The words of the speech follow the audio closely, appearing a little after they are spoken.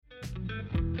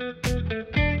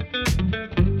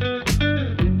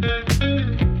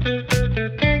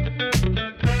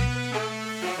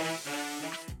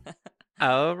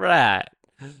All right.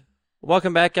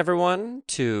 Welcome back, everyone,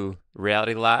 to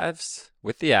Reality Lives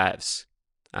with the Ives.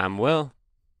 I'm Will,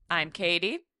 I'm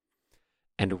Katie.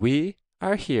 and we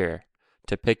are here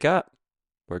to pick up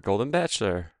where Golden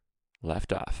Bachelor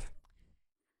left off.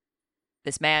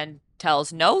 This man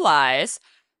tells no lies.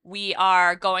 We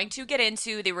are going to get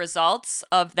into the results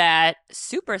of that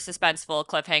super suspenseful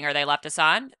cliffhanger they left us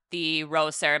on, the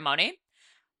rose ceremony.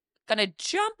 Gonna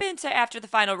jump into after the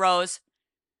final rose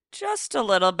just a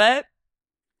little bit.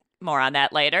 More on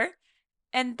that later.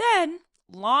 And then,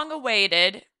 long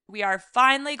awaited, we are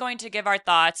finally going to give our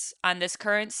thoughts on this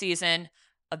current season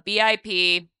of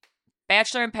BIP,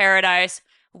 Bachelor in Paradise.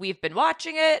 We've been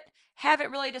watching it,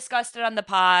 haven't really discussed it on the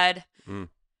pod. Mm.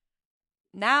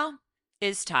 Now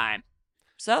is time.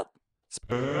 So,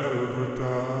 Paradise.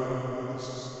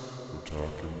 We're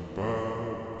talking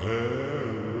about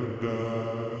paradise.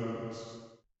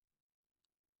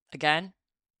 again,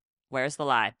 where's the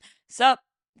lie? So,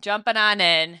 jumping on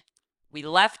in, we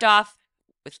left off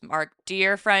with our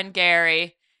dear friend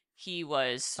Gary. He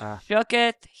was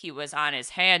shooketh. He was on his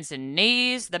hands and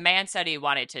knees. The man said he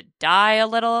wanted to die a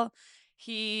little.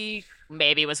 He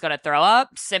maybe was going to throw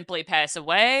up, simply pass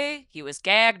away. He was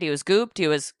gagged. He was gooped. He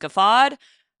was guffawed.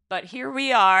 But here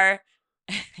we are.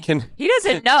 He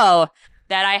doesn't know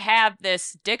that I have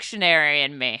this dictionary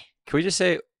in me. Can we just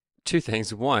say two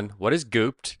things? One, what is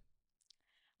gooped?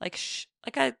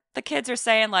 The kids are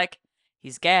saying, like,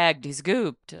 he's gagged, he's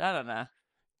gooped. I don't know.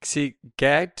 See,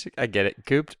 gagged, I get it.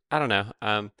 Gooped, I don't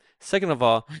know. Second of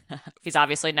all, He's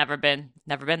obviously never been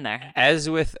there. as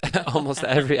with almost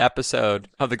every episode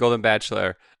of The Golden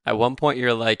Bachelor, at one point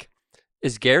you're like,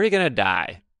 is Gary going to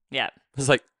die? Yeah. It's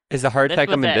like, is the heart This attack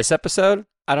was coming it. this episode?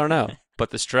 I don't know.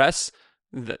 But the stress,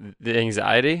 the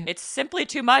anxiety, It's simply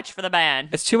too much for the man.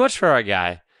 it's too much for our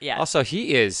guy. Yeah. Also,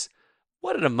 he is,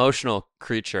 what an emotional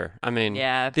creature. I mean,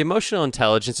 Yeah. the emotional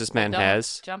intelligence this man Don't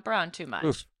has. jump around too much.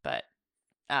 Oof. But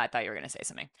I thought you were going to say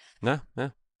something. No,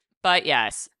 no. But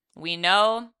yes, we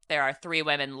know there are 3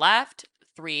 women left,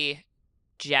 3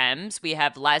 gems. We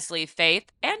have Leslie,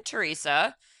 Faith, and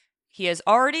Teresa. He has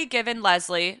already given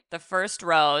Leslie the first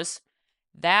rose.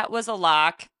 That was a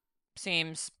lock.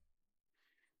 Seems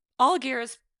all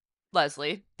gears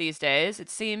Leslie these days. It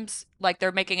seems like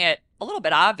they're making it a little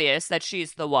bit obvious that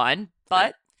she's the one,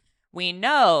 but we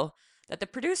know that the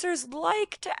producers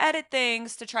like to edit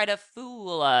things to try to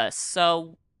fool us.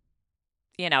 So,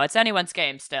 it's anyone's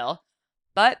game still.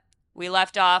 But we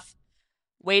left off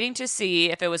waiting to see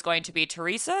if it was going to be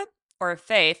Teresa or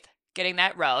Faith getting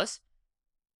that rose.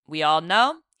 We all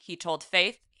know he told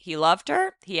Faith he loved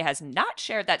her. He has not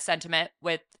shared that sentiment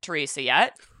with Teresa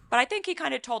yet, but I think he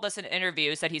kind of told us in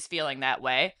interviews that he's feeling that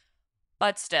way.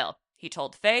 But still, he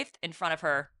told Faith in front of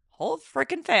her whole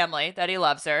freaking family that he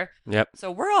loves her. Yep.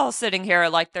 So we're all sitting here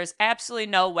like there's absolutely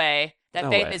no way that No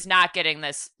Faith way. is not getting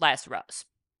this last rose.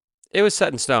 It was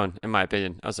set in stone, in my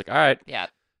opinion. I was like, all right, Yeah.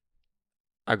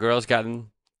 our girl's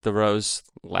gotten the rose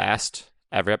last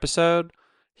every episode.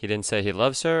 He didn't say he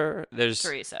loves her. There's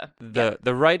Teresa.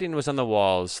 the writing was on the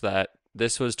walls that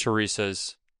this was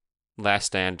Teresa's last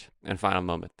stand and final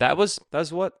moment.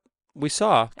 That's what we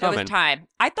saw It coming. was time.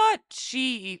 I thought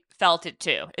she felt it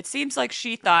too. It seems like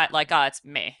she thought, like, oh, it's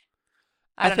me.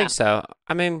 I don't think know. so.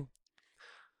 I mean,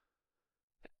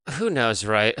 who knows,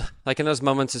 right? Like in those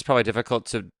moments, it's probably difficult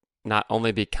to not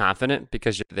only be confident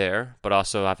because you're there, but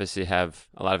also obviously have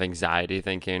a lot of anxiety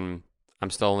thinking, I'm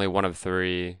still only one of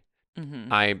 3.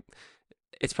 Mm-hmm.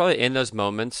 It's probably in those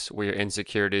moments where your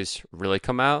insecurities really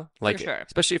come out. Like, sure.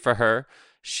 especially for her,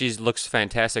 she looks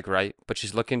fantastic, right? But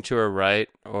she's looking to her right,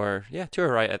 to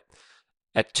her right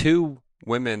at 2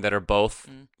 women that are both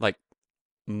like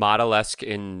model-esque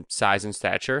in size and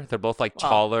stature. They're both like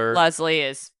taller. Leslie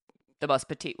is the most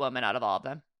petite woman out of all of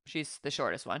them. She's the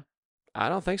shortest one. I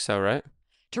don't think so, right?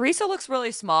 Teresa looks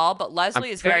really small, but Leslie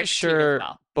I'm is very pretty petite sure as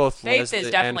well. both Faith Leslie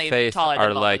is definitely and Faith taller are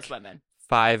than both like those women.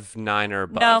 5'9" or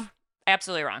above. No,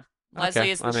 absolutely wrong. Okay,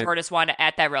 Leslie is the I mean- shortest one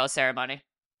at that rose ceremony.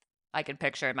 I can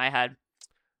picture in my head.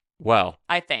 Well,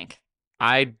 I think.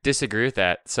 I disagree with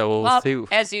that. So we'll Well, see.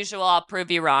 as usual, I'll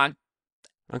prove you wrong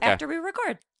Okay, after we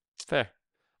record. fair.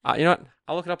 You know what?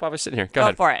 I'll look it up while we're sitting here. Go Go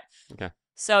ahead. for it. Okay.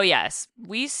 So, yes,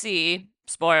 we see,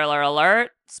 spoiler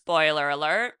alert,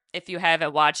 if you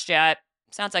haven't watched yet,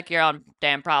 sounds like your own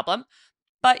damn problem.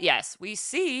 But yes, we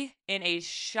see in a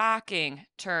shocking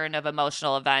turn of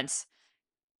emotional events,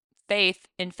 Faith,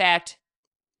 in fact,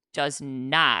 does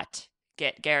not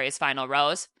get Gary's final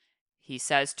rose. He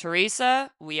says,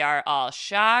 Teresa, we are all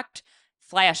shocked.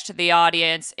 flash to the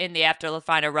audience in the After the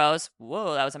Final Rose.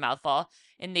 Whoa, that was a mouthful.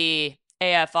 In the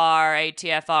AFR,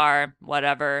 ATFR,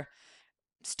 whatever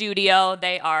studio,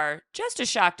 they are just as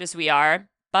shocked as we are.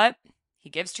 But he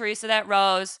gives Teresa that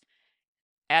rose,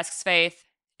 asks Faith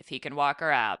if he can walk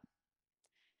her out.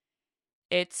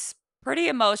 It's pretty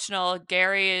emotional.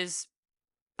 Gary is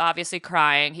obviously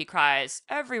crying. He cries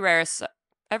every rose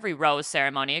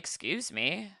ceremony. Excuse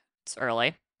me. It's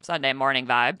early. Sunday morning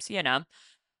vibes, you know.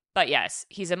 But yes,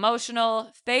 he's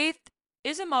emotional. Faith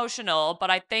is emotional, but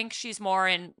I think she's more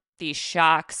in the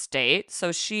shock state.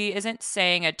 So she isn't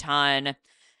saying a ton.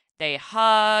 They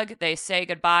hug. They say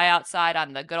goodbye outside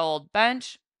on the good old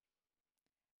bench.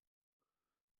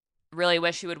 Really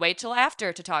wish you would wait till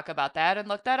after to talk about that and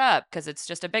look that up, because it's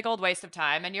just a big old waste of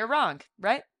time, and you're wrong,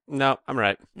 right? No, I'm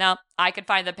right. No, I could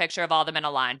find the picture of all of them in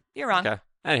a line. You're wrong. Okay.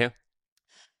 Anywho.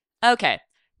 Okay.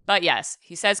 But yes,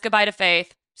 he says goodbye to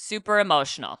Faith. Super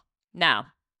emotional. Now,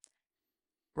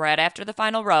 right after the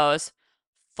final rose,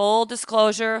 full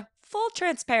disclosure, full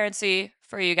transparency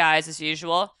for you guys as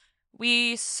usual.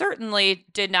 We certainly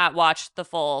did not watch the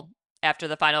full After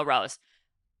the Final Rose.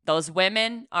 Those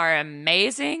women are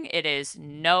amazing. It is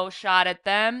no shot at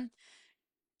them.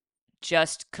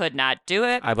 Just could not do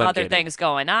it. Other things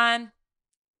going on.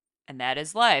 And that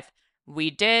is life. We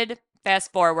did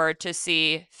fast forward to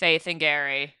see Faith and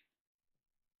Gary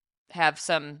have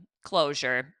some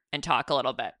closure and talk a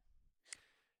little bit.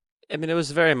 I mean, it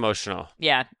was very emotional.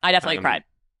 Yeah, I definitely cried.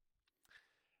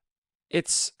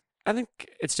 I think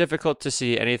it's difficult to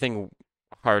see anything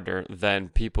harder than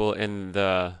people in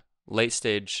the late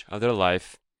stage of their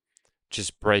life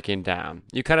just breaking down.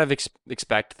 You kind of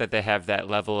expect that they have that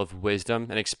level of wisdom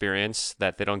and experience,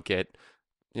 that they don't get,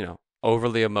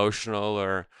 overly emotional,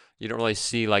 or you don't really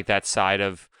see like that side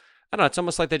of, I don't know, it's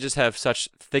almost like they just have such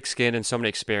thick skin and so many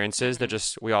experiences.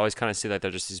 We always kind of see like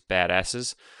they're just these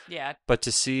badasses. Yeah. But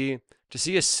to see a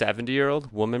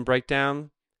 70-year-old woman break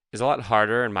down is a lot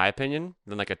harder, in my opinion,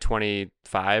 than like a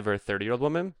 25 or 30-year-old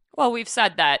woman. Well, we've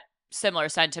said that similar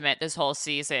sentiment this whole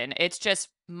season. It's just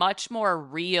much more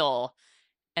real,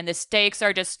 and the stakes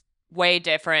are just way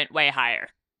different, way higher.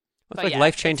 It's like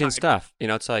life-changing stuff.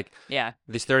 It's like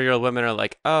these 30-year-old women are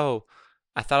like, oh,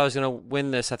 I thought I was going to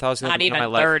win this. I thought I was going to not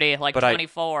even my 30, life, like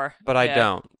 24. But I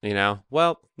don't,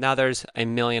 Well, now there's a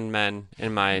million men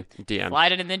in my DM.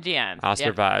 Slide it in the DM. I'll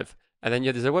survive. And then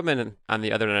there's a woman on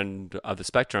the other end of the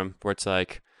spectrum where it's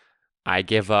like, I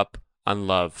give up on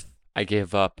love. I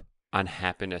give up on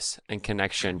happiness and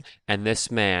connection. And this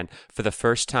man, for the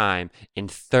first time in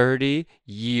 30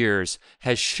 years,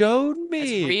 has showed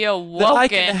me that I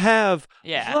can have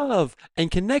love and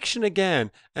connection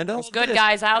again. And all there's good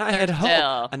guys out there still.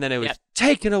 Hope. And then it was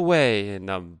taken away in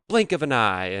a blink of an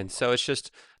eye. And so it's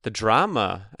just the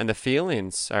drama and the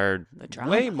feelings are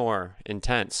way more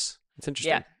intense. It's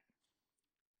interesting. Yeah.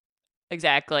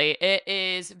 Exactly. It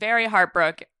is very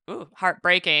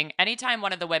heartbreaking. Anytime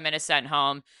one of the women is sent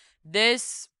home,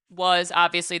 this was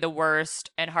obviously the worst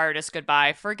and hardest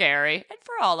goodbye for Gary and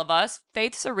for all of us.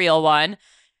 Faith's a real one.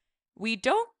 We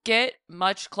don't get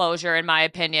much closure, in my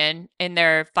opinion, in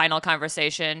their final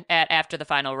conversation after the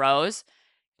final rose.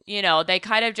 They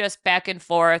kind of just back and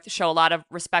forth, show a lot of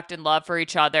respect and love for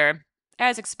each other,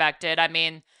 as expected. I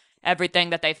mean, everything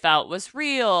that they felt was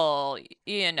real,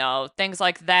 things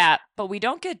like that. But we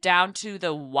don't get down to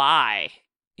the why,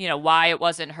 why it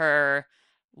wasn't her,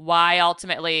 why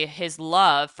ultimately his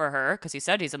love for her, because he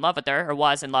said he's in love with her or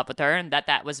was in love with her, and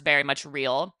that was very much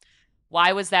real.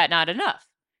 Why was that not enough?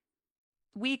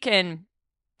 We can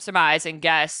surmise and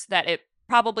guess that it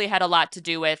probably had a lot to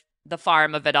do with the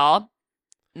farm of it all.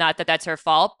 Not that that's her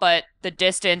fault, but the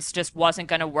distance just wasn't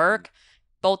going to work.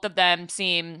 Both of them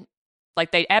seem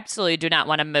like they absolutely do not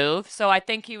want to move. So I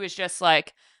think he was just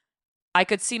like, I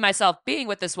could see myself being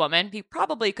with this woman. He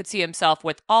probably could see himself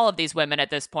with all of these women at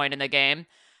this point in the game.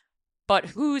 But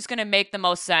who's going to make the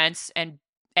most sense and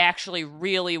actually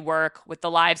really work with the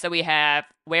lives that we have,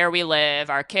 where we live,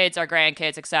 our kids, our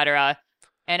grandkids, etc.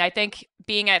 And I think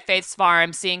being at Faith's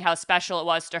farm, seeing how special it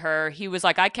was to her, he was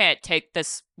like, I can't take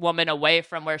this woman away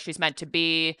from where she's meant to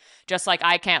be, just like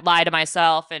I can't lie to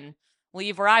myself and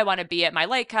leave where I want to be at my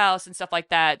lake house and stuff like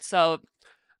that. So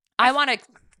I want to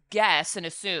guess and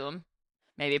assume,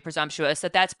 maybe presumptuous,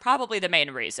 that that's probably the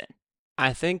main reason.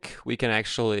 I think we can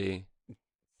actually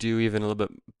do even a little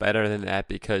bit better than that,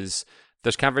 because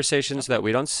there's conversations that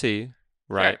we don't see,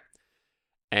 right? Sure.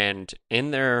 And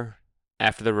in there,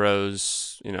 after the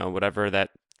rose, whatever that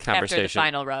conversation. After the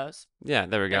final rose. Yeah,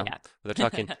 there we go. Yeah. They're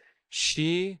talking.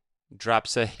 She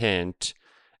drops a hint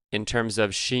in terms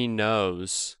of she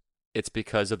knows it's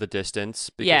because of the distance.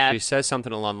 Because Yeah. she says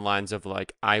something along the lines of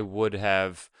like, I would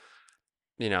have,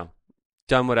 you know,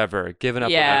 done whatever, given up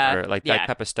Yeah. whatever, like that Yeah.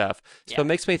 type of stuff. So Yeah. it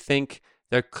makes me think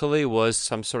there clearly was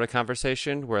some sort of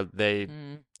conversation where they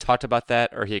Mm. talked about that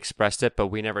or he expressed it, but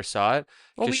we never saw it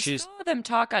Well, because we she's saw them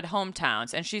talk at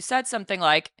hometowns, and she said something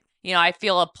like, I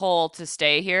feel a pull to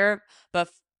stay here, but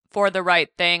for the right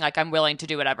thing, like I'm willing to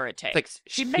do whatever it like takes.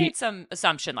 She she made some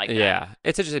assumption like that. yeah,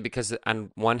 it's interesting because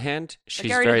on one hand, But she's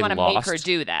Gary doesn't very want to make her lost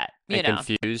do that, and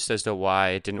confused as to why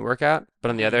it didn't work out.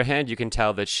 But on the Mhm. other hand, you can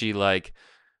tell that she like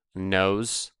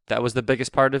knows that was the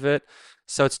biggest part of it.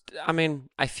 So it's, I mean,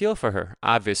 I feel for her,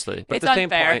 obviously, but at It's the same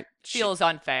unfair. point, Feels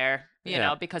unfair,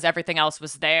 yeah, because everything else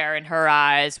was there in her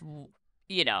eyes.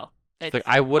 she's like, It's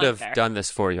I would have unfair. done this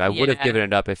for you. I would have Yeah. given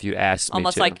it up if you asked me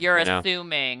Almost to, like you're you know?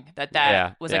 assuming that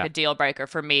Yeah, was like yeah. a deal breaker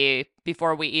for me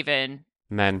before we even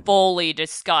Men, fully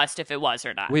discussed if it was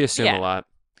or not. we assume a Yeah. lot.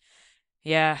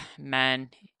 Yeah, men.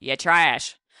 Yeah,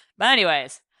 trash. But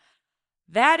anyways,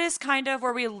 that is kind of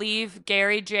where we leave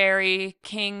Gary Jerry,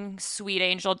 King Sweet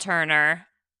Angel Turner.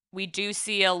 We do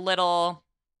see a little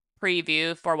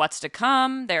preview for what's to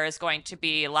come. There is going to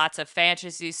be lots of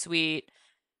fantasy suite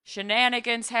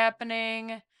shenanigans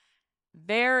happening.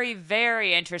 Very,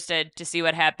 very interested to see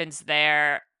what happens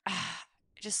there.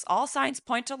 Just all signs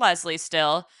point to Leslie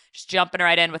still. Just jumping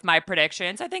right in with my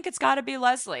predictions. I think it's got to be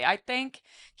Leslie. I think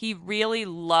he really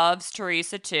loves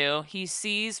Teresa too. He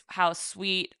sees how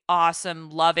sweet, awesome,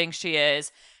 loving she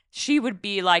is. She would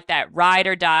be like that ride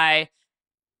or die.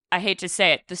 I hate to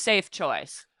say it, the safe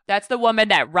choice. That's the woman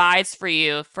that rides for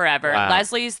you forever. Wow.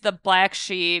 Leslie's the black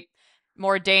sheep,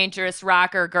 more dangerous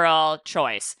rocker girl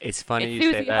choice. It's funny It's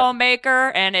you say Susie that. Homemaker,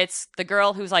 and it's the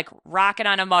girl who's like rocking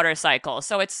on a motorcycle.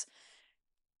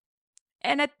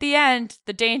 And at the end,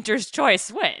 the dangerous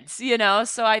choice wins,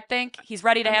 So I think he's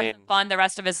ready to I have mean, some fun the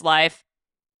rest of his life.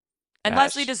 And gosh.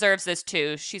 Leslie deserves this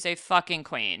too. She's a fucking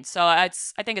queen. So I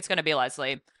think it's going to be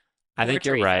Leslie. I or think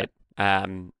you're Teresa. right.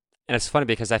 And it's funny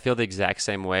because I feel the exact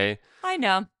same way. I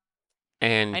know.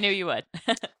 And I knew you would.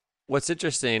 what's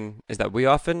interesting is that we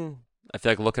often, I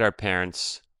feel like, look at our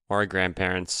parents or our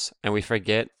grandparents and we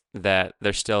forget that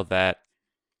they're still that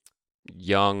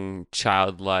young,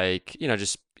 childlike,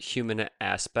 just human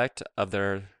aspect of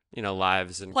their,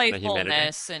 lives and kind of humanity.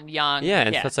 Playfulness and young. Yeah,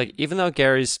 and so it's like, even though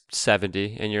Gary's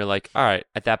 70 and you're like, all right,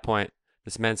 at that point,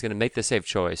 this man's going to make the safe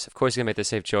choice. Of course he's going to make the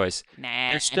safe choice.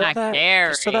 Nah, There's still not that, Gary.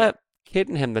 there's still that kid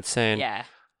in him that's saying, Yeah.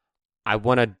 I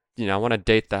want to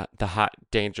date the hot,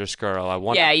 dangerous girl. I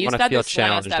want Yeah, you to said feel this last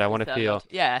challenged. I want to feel,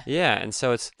 episode. Yeah. yeah. And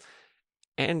so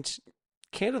and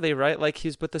candidly, right? Like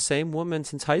he's with the same woman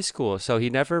since high school, so he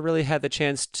never really had the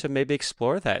chance to maybe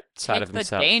explore that side Take of the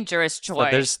himself. dangerous So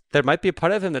choice. there might be a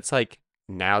part of him that's like,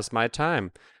 now's my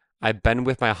time. I've been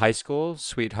with my high school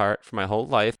sweetheart for my whole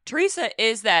life. Teresa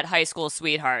is that high school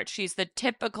sweetheart. She's the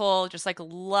typical, just like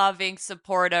loving,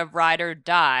 supportive ride or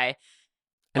die.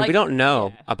 And Like, we don't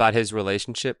know yeah. about his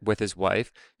relationship with his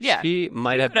wife. Yeah. She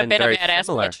might have could have been been a very badass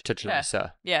similar bitch. to Yeah.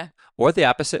 Teresa. Yeah. Or the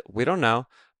opposite. We don't know.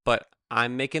 But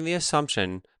I'm making the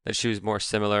assumption that she was more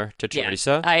similar to Yeah.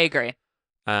 Teresa. I agree.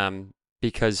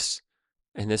 Because,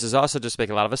 and this is also just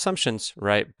making a lot of assumptions,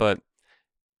 right? But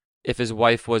if his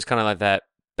wife was kind of like that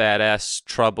badass,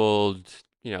 troubled,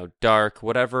 dark,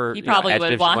 whatever He probably would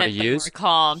adjectives you want want it to the more use,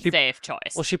 calm, she- safe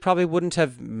choice. well, she probably wouldn't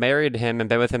have married him and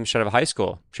been with him straight out of high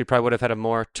school. She probably would have had a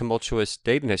more tumultuous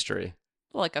dating history.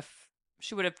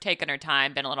 She would have taken her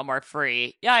time, been a little more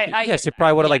free. Yeah, Yeah, she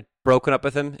probably would have like broken up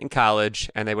with him in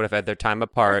college, and they would have had their time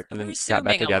apart, and then We're got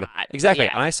back assuming a together. lot, Exactly.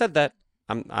 yeah. And I said that.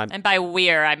 I'm And by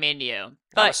we're, I mean you.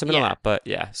 But assuming yeah. a lot, but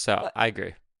yeah. So But- I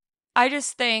agree. I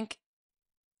just think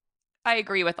I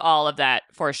agree with all of that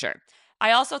for sure.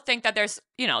 I also think that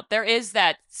there is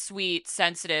that sweet,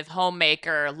 sensitive,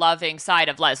 homemaker, loving side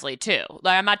of Leslie too.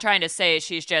 Like, I'm not trying to say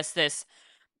she's just this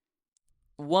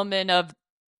woman of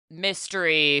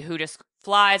mystery who just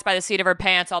flies by the seat of her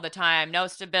pants all the time, no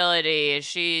stability.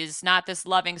 She's not this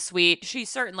loving, sweet. She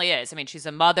certainly is. I mean, she's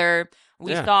a mother.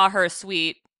 We Yeah. saw her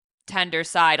sweet, tender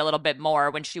side a little bit more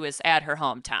when she was at her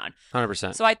hometown.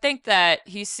 100%. So I think that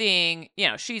he's seeing,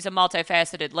 she's a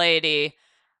multifaceted lady.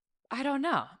 I don't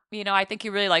know. I think he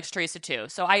really likes Teresa too.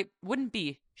 So I wouldn't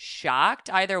be shocked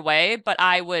either way, but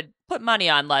I would put money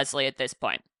on Leslie at this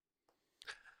point.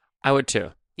 I would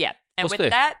too. Yeah. And We'll with see.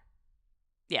 that,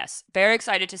 yes, very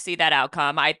excited to see that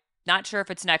outcome. I'm not sure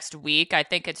if it's next week. I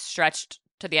think it's stretched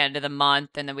to the end of the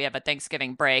month, and then we have a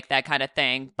Thanksgiving break, that kind of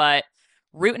thing. But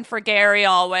rooting for Gary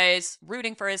always,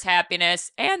 rooting for his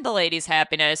happiness and the ladies'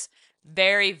 happiness.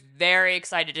 Very, very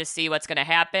excited to see what's going to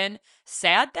happen.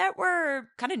 Sad that we're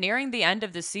kind of nearing the end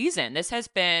of the season. This has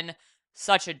been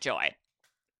such a joy.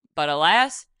 But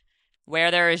alas,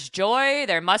 where there is joy,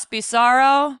 there must be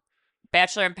sorrow.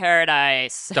 Bachelor in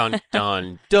Paradise. Dun,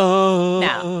 dun, dun.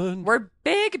 Now, we're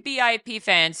big BIP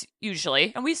fans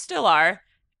usually, and we still are.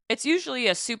 It's usually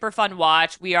a super fun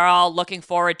watch. We are all looking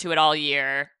forward to it all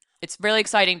year. It's really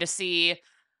exciting to see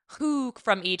who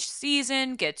from each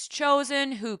season gets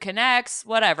chosen, who connects,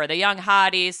 whatever, the young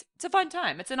hotties. It's a fun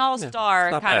time. It's an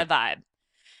all-star kind of vibe.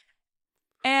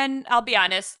 And I'll be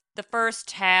honest, the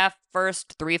first half,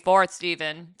 first 3/4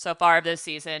 even so far of this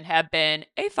season have been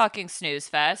a fucking snooze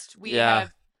fest. We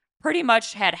have pretty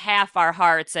much had half our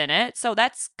hearts in it. So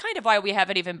that's kind of why we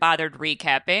haven't even bothered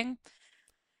recapping.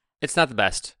 It's not the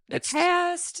best. It's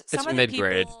cast. Some it's of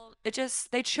mid-grade. The people,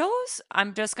 they chose,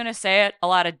 I'm just going to say it, a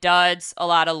lot of duds, a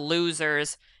lot of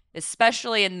losers,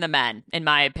 especially in the men, in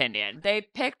my opinion. They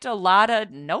picked a lot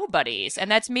of nobodies, and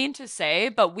that's mean to say,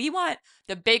 but we want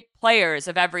the big players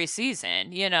of every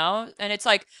season, you know? And it's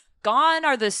like, gone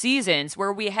are the seasons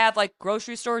where we have like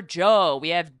Grocery Store Joe, we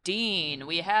have Dean,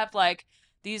 we have like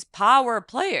these power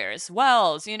players,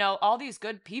 Wells, you know, all these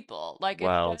good people. Like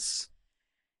Wells.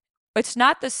 It's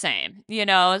not the same, you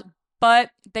know,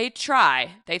 but they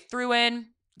try. They threw in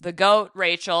the GOAT,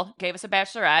 Rachel, gave us a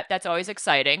bachelorette. That's always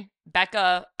exciting.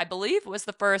 Becca, I believe, was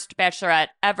the first bachelorette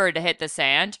ever to hit the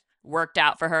sand. Worked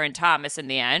out for her and Thomas in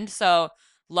the end. So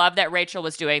love that Rachel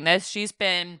was doing this. She's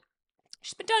been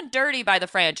done dirty by the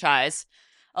franchise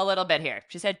a little bit here.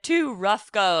 She's had 2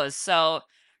 rough goes. So,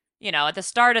 you know, at the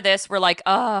start of this, we're like,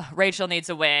 oh, Rachel needs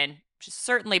a win. She's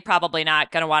certainly probably not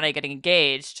going to want to get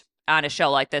engaged on a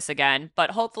show like this again,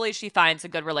 but hopefully she finds a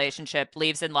good relationship,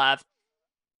 leaves in love.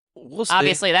 We'll see.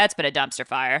 Obviously, that's been a dumpster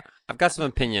fire. I've got some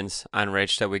opinions on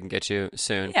Rach that we can get you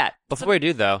soon. Yeah. Before we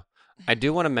do, though, I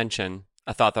do want to mention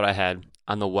a thought that I had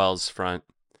on the Wells front.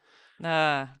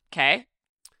 Okay.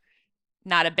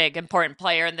 Not a big important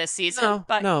player in this season,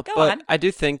 but go on. I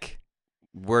do think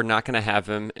we're not going to have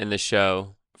him in the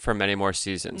show for many more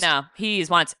seasons. No, he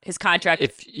wants his contract.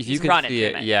 If you can see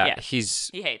it, yeah, he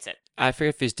hates it. I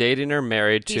forget if he's dating or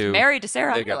married to. He's married to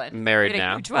Sarah Ireland. Married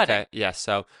now. Okay, yeah.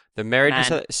 So the married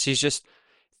to she's just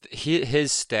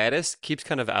his status keeps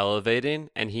kind of elevating,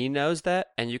 and he knows that,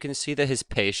 and you can see that his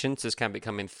patience is kind of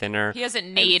becoming thinner. He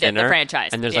doesn't need the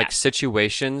franchise, and there's like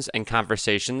situations and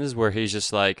conversations where he's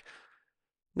just like.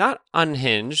 Not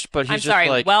unhinged, but he's just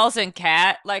like... Wells and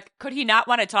Kat, like, could he not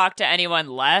want to talk to anyone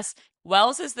less?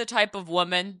 Wells is the type of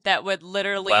woman that would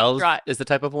literally... Wells is the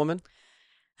type of woman?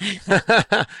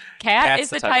 Kat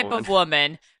is the type of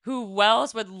woman who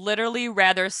Wells would literally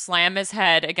rather slam his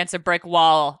head against a brick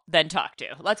wall than talk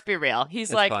to. Let's be real.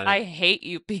 He's like, funny. I hate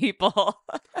you people.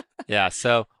 Yeah,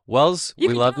 so Wells, we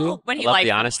love you. When he love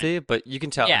the honesty, but you can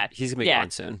tell he's going to be gone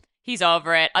soon. He's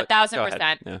over it.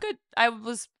 1,000%. Yeah. Good. I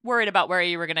was worried about where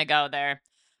you were going to go there.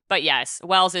 But yes,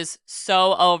 Wells is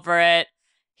so over it.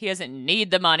 He doesn't need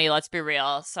the money, let's be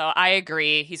real. So I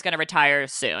agree. He's going to retire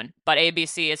soon. But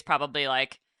ABC is probably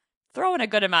like throwing a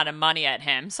good amount of money at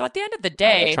him. So at the end of the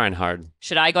day, they're trying hard.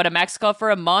 Should I go to Mexico for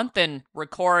a month and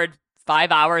record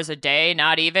 5 hours a day,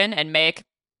 not even, and make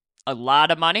a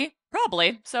lot of money?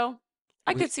 Probably. So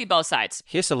I could see both sides.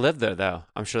 He has to live there, though.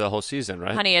 I'm sure the whole season,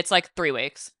 right? Honey, it's like 3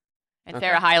 weeks. And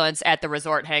Sarah Hyland's at the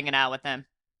resort hanging out with him.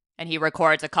 And he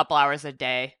records a couple hours a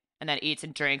day and then eats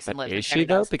and drinks and lives in paradise. Is she,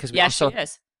 though? Because she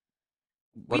is.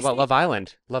 What about Love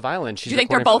Island? Love Island, she's Do you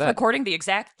think they're both recording the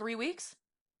exact 3 weeks?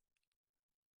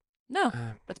 No,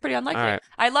 that's pretty unlikely. Right.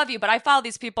 I love you, but I follow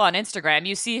these people on Instagram.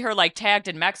 You see her like tagged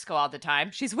in Mexico all the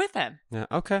time. She's with him. Yeah,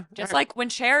 okay. Just like when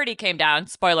Charity came down,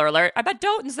 spoiler alert, I bet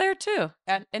Doton's there too,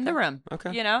 in the room.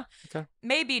 Okay. You know? Okay.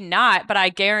 Maybe not, but I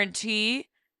guarantee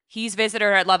he's visited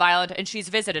her at Love Island and she's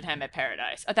visited him at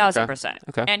Paradise. 1,000%.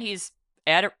 Okay. And he's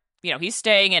at he's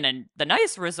staying in the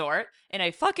nice resort in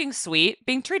a fucking suite,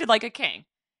 being treated like a king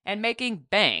and making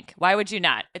bank. Why would you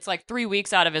not? It's like 3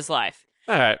 weeks out of his life.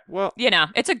 All right. Well,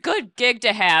 it's a good gig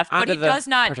to have, but he does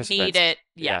not need it.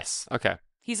 Yes. Okay.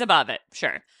 He's above it,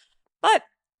 sure. But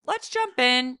let's jump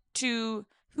in to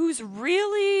who's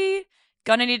really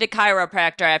gonna need a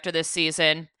chiropractor after this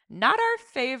season. Not our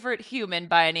favorite human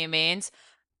by any means,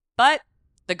 but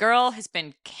the girl has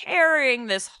been carrying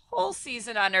this whole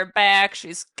season on her back.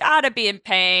 She's gotta be in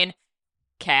pain.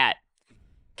 Cat.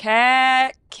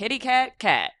 Kitty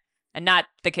cat. And not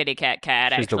the kitty cat,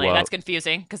 actually. That's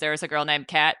confusing because there was a girl named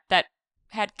Cat that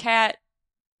had cat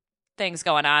things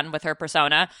going on with her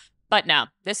persona. But no,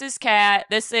 this is Cat.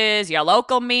 This is your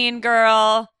local mean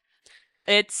girl.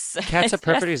 Cat's a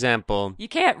perfect example. You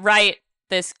can't write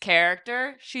this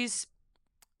character. She's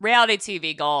reality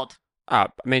TV gold. I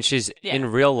mean, she's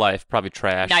in real life probably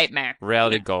trash. Nightmare.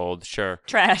 Reality gold, sure.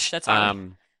 Trash, that's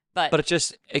fine. But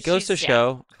it goes to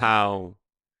show how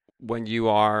when you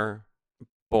are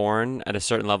born at a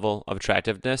certain level of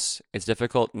attractiveness, it's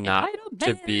difficult not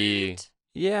to be, Entitlement.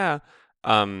 yeah,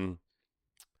 um,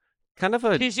 kind of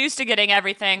a She's used to getting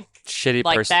everything shitty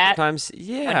like person that sometimes. when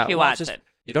Yeah, she well, it's wants just it.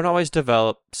 you don't always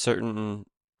develop certain,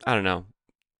 I don't know,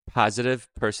 positive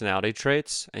personality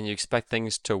traits, and you expect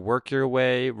things to work your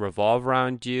way, revolve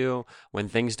around you. When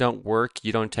things don't work,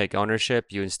 you don't take ownership.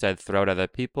 You instead throw it at other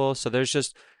people. So there's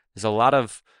a lot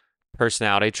of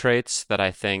personality traits that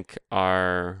I think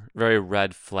are very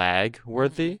red flag Mhm.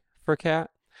 worthy for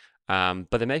Kat. But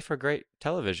they make for great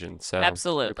television, so we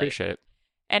Absolutely. appreciate it.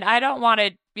 And I don't want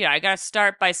to, I got to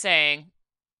start by saying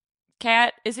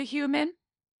Kat is a human.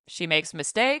 She makes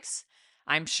mistakes.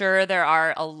 I'm sure there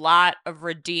are a lot of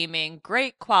redeeming,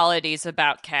 great qualities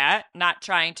about Kat, not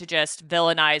trying to just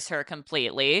villainize her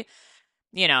completely.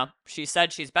 She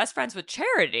said she's best friends with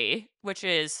Charity, which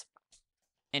is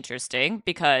interesting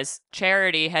because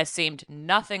Charity has seemed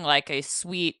nothing like a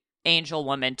sweet angel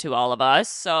woman to all of us.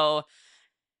 So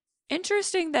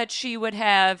interesting that she would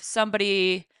have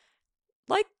somebody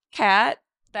like Kat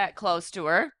that close to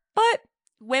her, but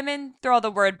women throw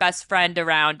the word best friend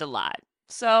around a lot.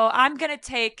 So I'm going to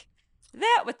take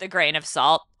that with a grain of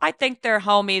salt. I think they're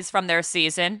homies from their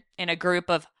season in a group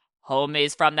of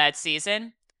homies from that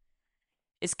season.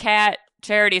 Is Kat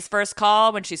Charity's first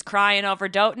call when she's crying over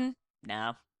Doughton?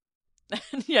 No.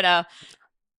 you know,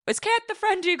 is Kat the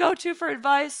friend you go to for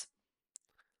advice?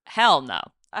 Hell no.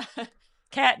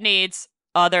 Kat needs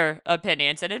other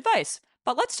opinions and advice.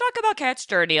 But let's talk about Kat's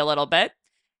journey a little bit.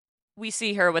 We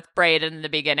see her with Brayden in the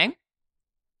beginning.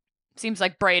 Seems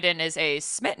like Brayden is a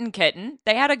smitten kitten.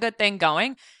 They had a good thing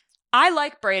going. I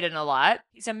like Brayden a lot.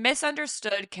 He's a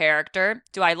misunderstood character.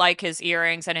 Do I like his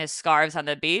earrings and his scarves on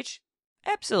the beach?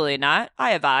 Absolutely not.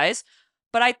 I have eyes.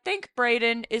 But I think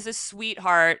Brayden is a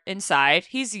sweetheart inside.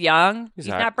 He's young. He's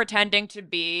not pretending to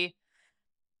be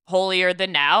holier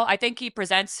than now. I think he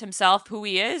presents himself who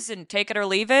he is and take it or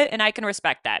leave it, and I can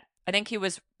respect that. I think he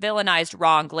was villainized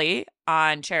wrongly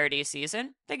on Charity's season.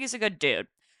 I think he's a good dude.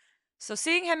 So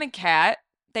seeing him and Kat,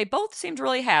 they both seemed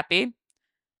really happy.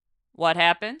 What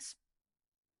happens?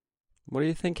 What do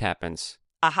you think happens?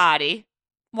 A hottie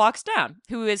walks down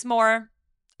who is more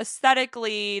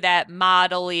aesthetically that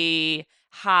modelly,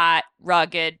 hot,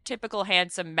 rugged, typical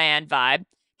handsome man vibe.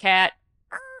 Kat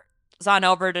is on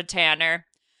over to Tanner,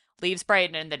 leaves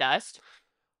Brayden in the dust.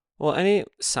 Well, any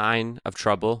sign of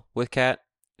trouble with Kat,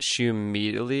 she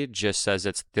immediately just says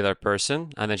it's the other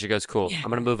person, and then she goes, "Cool, I'm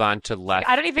gonna move on to left."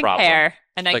 I don't even problem. care.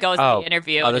 And then Like, goes to the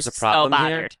interview and there's is a problem so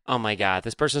here. bothered. Oh my God,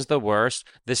 this person's the worst.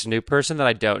 This new person that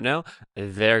I don't know,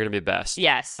 they're gonna be best.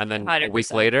 Yes. And then 100%. a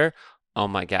week later, oh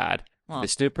my God, Well,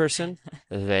 this new person,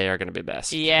 they are gonna be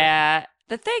best. yeah.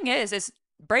 The thing is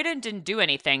Brayden didn't do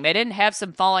anything. They didn't have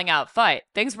some falling out fight.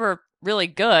 Things were really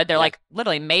good. They're like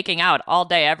literally making out all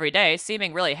day, every day,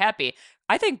 seeming really happy.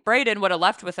 I think Brayden would have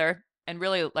left with her and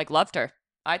really loved her.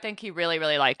 I think he really,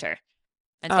 really liked her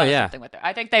and done something with her.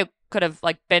 I think they could have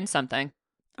been something.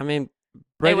 I mean,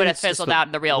 they would have fizzled out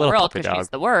in the real world because she's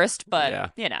the worst,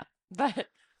 but but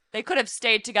they could have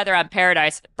stayed together on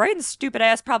Paradise. Brayden's stupid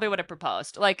ass probably would have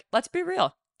proposed. Let's be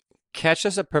real. Catch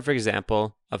is a perfect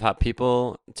example of how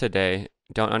people today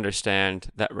don't understand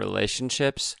that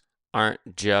relationships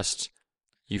aren't just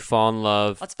you fall in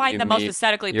love. Let's find the most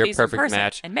aesthetically pleasing person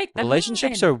match. and make them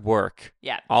relationships mine. are work.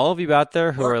 Yeah. All of you out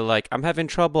there who are like, I'm having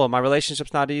trouble. My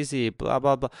relationship's not easy. Blah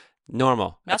blah blah.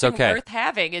 Normal. That's Nothing okay. worth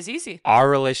having is easy. Our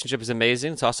relationship is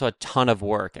amazing. It's also a ton of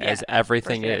work, as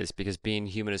everything sure. is, because being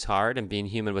human is hard, and being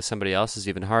human with somebody else is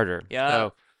even harder. Yeah.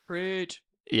 So, Preach.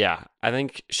 yeah, I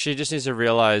think she just needs to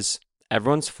realize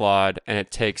everyone's flawed, and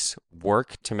it takes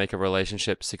work to make a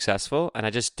relationship successful. And I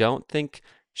just don't think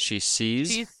she sees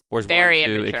She's or is very willing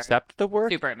to immature. accept the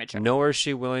work. Super immature. Nor is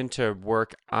she willing to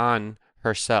work on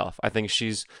herself. I think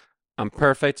I'm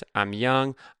perfect. I'm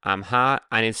young. I'm hot.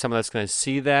 I need someone that's going to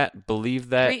see that, believe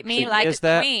that, Treat me like as a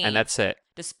that, queen. and that's it.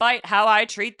 Despite how I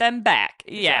treat them back.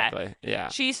 Yeah. Exactly. Yeah.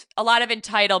 She's a lot of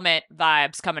entitlement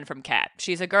vibes coming from Kat.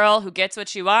 She's a girl who gets what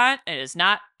she wants and is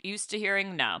not used to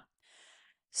hearing no.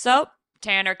 So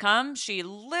Tanner comes. She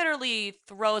literally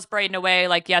throws Brayden away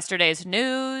like yesterday's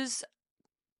news.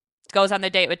 Goes on the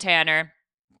date with Tanner.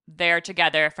 They're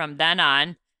together from then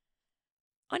on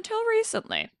until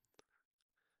recently.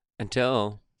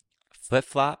 Until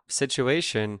flip-flop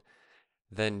situation,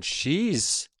 then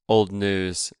she's old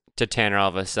news to Tanner all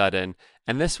of a sudden.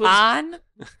 And this was on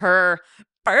her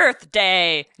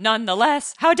birthday,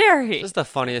 nonetheless. How dare he? This is the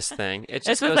funniest thing.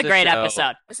 This was a great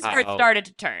episode. This is where it started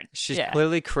to turn. She's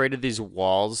clearly created these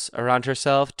walls around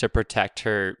herself to protect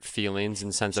her feelings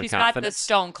and sense of confidence. She's got the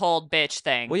stone cold bitch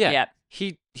thing. Well, yeah.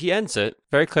 he ends it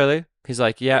very clearly. He's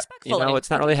like, yeah, Respectfully. it's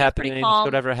not Like, really he's pretty happening. Just calm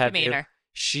whatever have you. demeanor.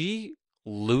 She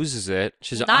loses it.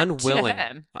 She's Well, not to unwilling.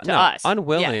 him, to No, us. Yeah.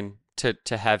 unwilling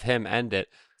to have him end it.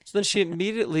 So then she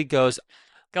immediately goes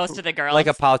Goes to the girls. like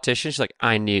a politician. She's like,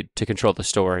 I need to control the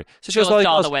story. So she goes goes, to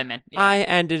all goes, the women. Yeah. I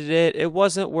ended it. It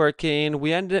wasn't working.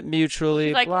 We ended it mutually.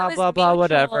 She's like, blah, "It was blah, blah,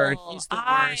 whatever. mutual. He's the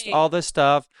worst. All this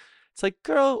stuff. It's like,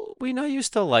 girl, we know you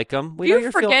still like him. We Do know you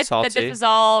you're feeling forget salty. that this is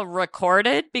all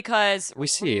recorded? Because We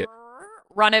see it.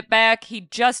 Run it back. He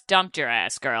just dumped your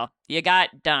ass, girl. You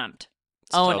got dumped.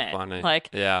 It's Own so it. funny. Like,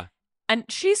 yeah. and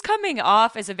she's coming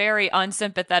off as a very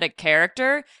unsympathetic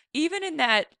character, even in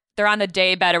that they're on the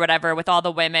day bed or whatever with all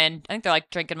the women. I think they're like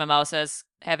drinking mimosas,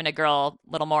 having a girl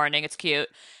little morning. It's cute.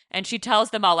 And she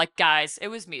tells them all, like, guys, it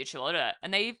was mutual.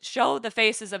 And they show the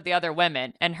faces of the other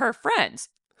women and her friends.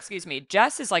 Excuse me.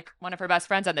 Jess is like one of her best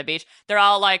friends on the beach. They're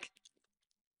all like,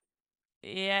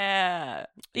 yeah.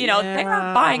 They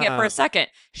aren't buying it for a second.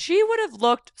 She would have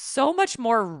looked so much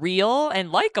more real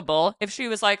and likable if she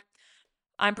was like,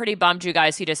 I'm pretty bummed you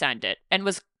guys, he just ended. And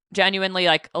was genuinely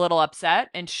like a little upset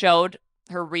and showed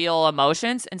her real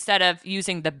emotions instead of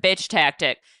using the bitch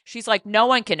tactic. She's like, no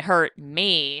one can hurt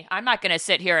me. I'm not going to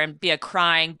sit here and be a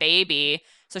crying baby.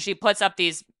 So she puts up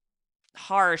these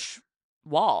harsh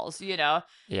walls,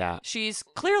 Yeah. She's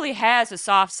clearly has a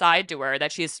soft side to her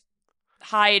that she's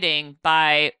hiding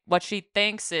by what she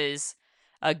thinks is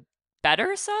a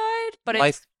better side, but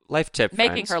it's Life tip,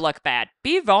 making friends. her look bad.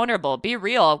 Be vulnerable. Be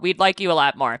real. We'd like you a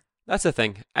lot more. That's the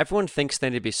thing. Everyone thinks they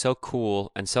need to be so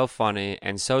cool and so funny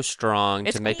and so strong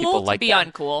It's to make cool people to like be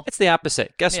them. uncool. It's the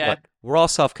opposite. Guess Yeah. what? We're all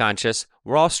self-conscious.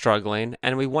 We're all struggling,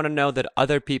 and we want to know that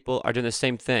other people are doing the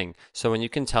same thing. So when you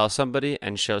can tell somebody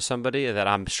and show somebody that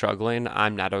I'm struggling,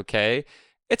 I'm not okay,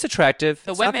 it's attractive.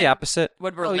 The It's not women the opposite.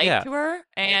 would Oh, relate yeah. to her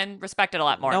and respect it a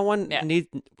lot more. No one Yeah.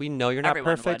 we know you're not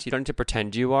Everyone perfect. would. You don't need to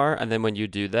pretend you are, and then when you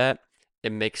do that,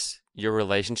 it makes your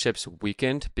relationships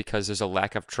weakened because there's a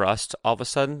lack of trust all of a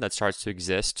sudden that starts to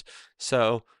exist.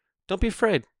 So don't be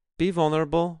afraid. Be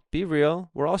vulnerable. Be real.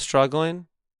 We're all struggling.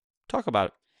 Talk about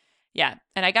it. Yeah.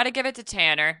 And I got to give it to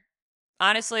Tanner.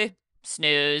 Honestly,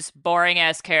 snooze, boring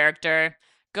ass character.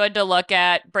 Good to look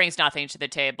at, brings nothing to the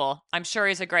table. I'm sure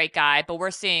he's a great guy, but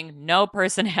we're seeing no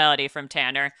personality from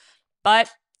Tanner. But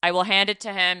I will hand it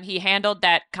to him. He handled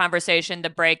that conversation, the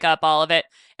breakup, all of it.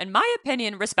 In my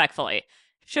opinion, respectfully.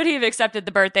 Should he have accepted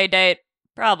the birthday date?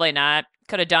 Probably not.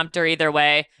 Could have dumped her either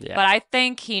way. Yeah. But I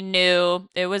think he knew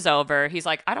it was over. He's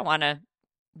like, I don't want to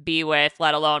be with,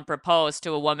 let alone propose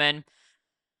to a woman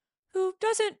who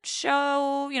doesn't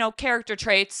show, character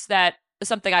traits that is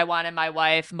something I want in my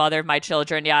wife, mother of my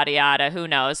children, yada, yada. Who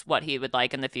knows what he would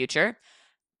like in the future.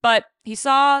 But he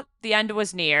saw the end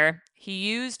was near. He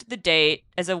used the date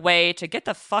as a way to get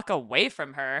the fuck away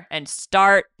from her and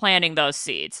start planting those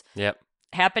seeds. Yep.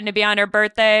 Happened to be on her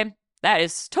birthday. That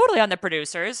is totally on the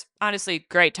producers. Honestly,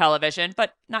 great television,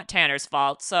 but not Tanner's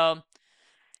fault. So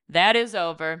that is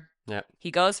over. Yep. He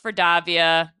goes for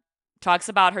Davia, talks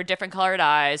about her different colored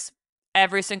eyes.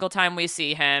 Every single time we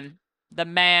see him, the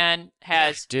man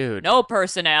has Dude. no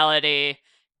personality.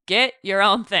 Get your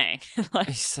own thing.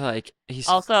 He's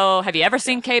Also, have you ever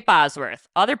seen Kate Bosworth?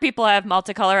 Other people have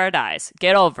multicolored eyes.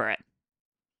 Get over it.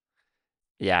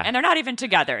 Yeah. And they're not even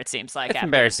together, it seems like. It's after.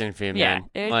 embarrassing for you, Yeah, man.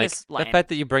 it's Like just the lame. fact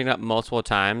that you bring it up multiple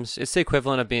times, it's the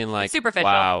equivalent of being like, superficial.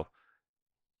 wow,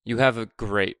 you have a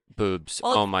great boobs.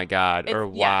 Well, Oh my God. Or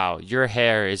yeah. wow, your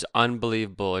hair is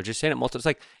unbelievable. Or just saying it multiple. It's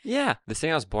like, yeah, the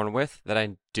thing I was born with that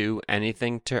I do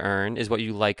anything to earn is what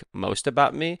you like most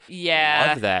about me. Yeah.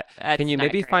 Love that. That's Can you not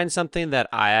maybe great. find something that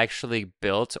I actually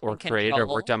built or Can created or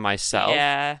control. worked on myself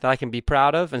Yeah. that I can be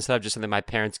proud of instead of just something my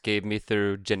parents gave me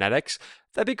through genetics?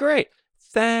 That'd be great.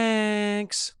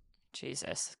 Thanks.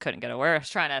 Jesus, couldn't get a word. I was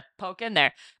trying to poke in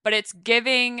there. But it's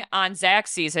giving on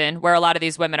Zach's season, where a lot of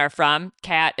these women are from.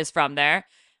 Kat is from there.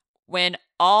 When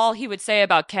all he would say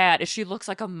about Kat is she looks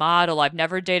like a model. I've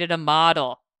never dated a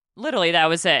model. Literally, that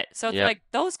was it. So it's Yep. like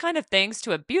those kind of things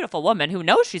to a beautiful woman who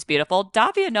knows she's beautiful.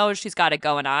 Davia knows she's got it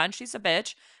going on. She's a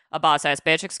bitch. A boss-ass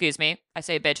bitch, excuse me. I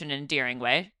say bitch in an endearing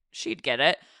way. She'd get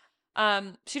it.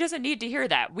 She doesn't need to hear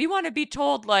that. We want to be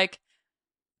told, like,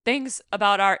 things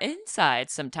about our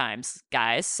insides sometimes,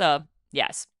 guys. So,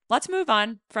 yes. Let's move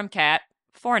on from Kat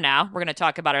for now. We're going to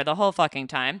talk about her the whole fucking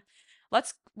time.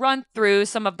 Let's run through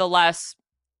some of the less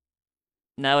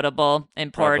notable,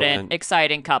 important, Prevalent.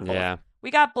 exciting couples. Yeah.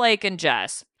 We got Blake and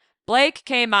Jess. Blake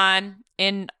came on,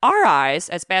 in our eyes,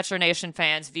 as Bachelor Nation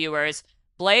fans, viewers.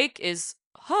 Blake is,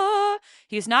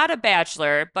 he's not a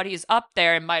bachelor, but he's up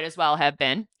there and might as well have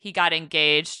been. He got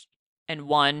engaged and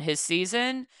won his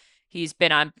season. He's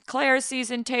been on Claire's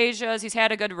season, Tasia's. He's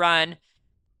had a good run.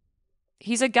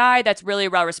 He's a guy that's really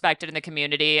well respected in the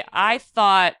community. I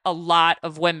thought a lot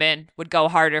of women would go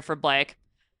harder for Blake.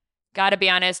 Gotta be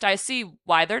honest, I see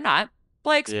why they're not.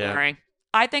 Blake's boring.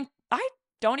 I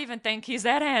don't even think he's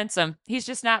that handsome. He's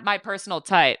just not my personal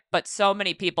type. But so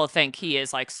many people think he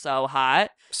is like so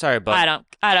hot. Sorry, but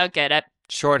I don't get it.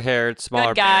 Short-haired, smaller,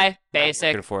 good guy, beard,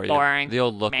 basic, boring. The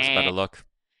old look is a better look.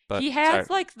 But he has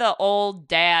like the old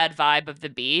dad vibe of the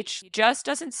beach. He just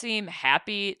doesn't seem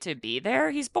happy to be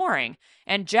there. He's boring.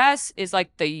 And Jess is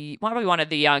like probably one of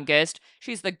the youngest.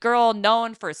 She's the girl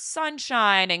known for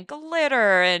sunshine and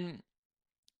glitter. And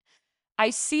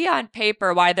I see on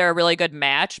paper why they're a really good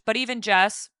match. But even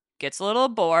Jess gets a little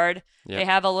bored. Yep. They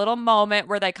have a little moment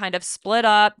where they kind of split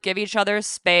up, give each other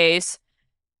space.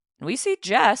 And we see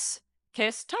Jess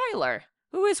kiss Tyler,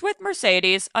 who is with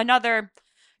Mercedes, another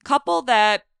couple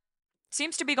that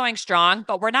seems to be going strong,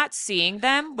 but we're not seeing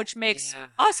them, which makes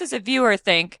us as a viewer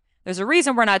think there's a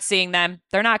reason we're not seeing them.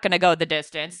 They're not going to go the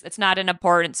distance. It's not an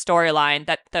important storyline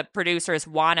that the producers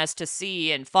want us to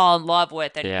see and fall in love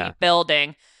with and keep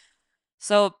building.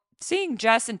 So seeing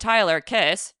Jess and Tyler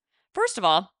kiss, first of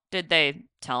all, did they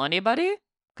tell anybody?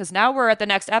 Because now we're at the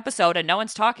next episode and no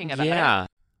one's talking about it.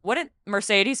 Wouldn't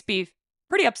Mercedes be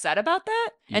pretty upset about that?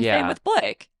 And same with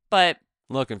Blake. But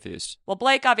a little confused. Well,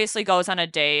 Blake obviously goes on a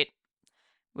date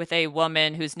with a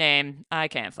woman whose name I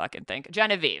can't fucking think.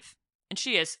 Genevieve. And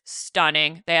she is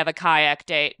stunning. They have a kayak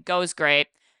date. Goes great.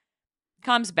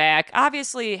 Comes back.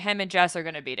 Obviously, him and Jess are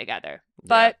going to be together.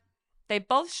 But they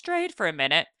both strayed for a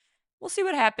minute. We'll see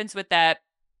what happens with that.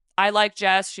 I like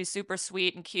Jess. She's super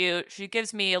sweet and cute. She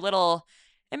gives me a little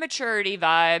immaturity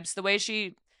vibes. The way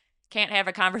she can't have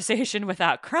a conversation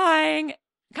without crying.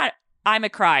 I'm a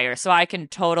crier, so I can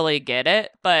totally get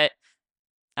it. But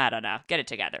I don't know. Get it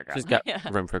together, girl. She's got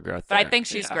room for growth. But I think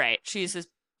she's great. She's a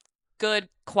good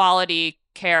quality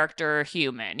character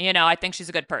human. You know, I think she's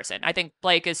a good person. I think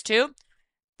Blake is too.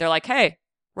 They're like, hey,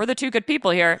 we're the two good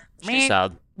people here.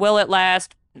 Will it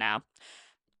last? No.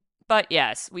 But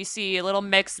yes, we see a little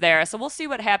mix there. So we'll see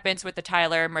what happens with the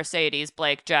Tyler, Mercedes,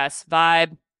 Blake, Jess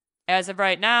vibe. As of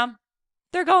right now,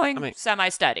 they're going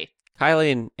semi-steady.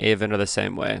 Kylie and Avon are the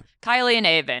same way. Kylie and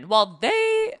Avon. Well,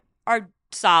 they are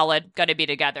solid, going to be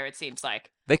together, it seems like.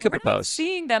 They could We're propose. Not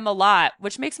seeing them a lot,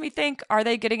 which makes me think, are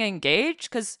they getting engaged?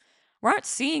 Because we aren't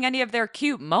seeing any of their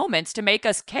cute moments to make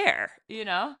us care, you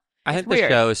know? I think the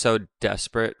show is so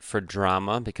desperate for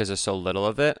drama because there's so little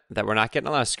of it that we're not getting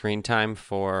a lot of screen time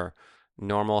for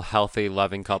normal, healthy,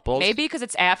 loving couples. Maybe because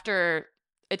it's after,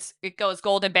 it goes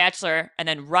Golden Bachelor, and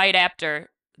then right after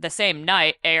the same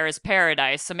night airs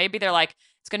Paradise. So maybe they're like,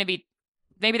 it's going to be,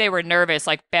 maybe they were nervous,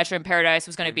 like Bachelor in Paradise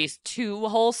was going to be too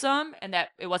wholesome and that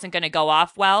it wasn't going to go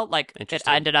off well. Like it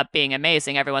ended up being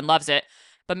amazing. Everyone loves it.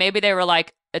 But maybe they were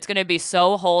like, it's going to be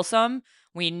so wholesome.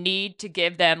 We need to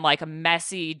give them like a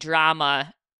messy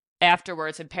drama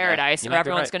afterwards in Paradise or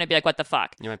everyone's going to be like, what the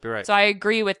fuck? You might be right. So I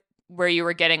agree with where you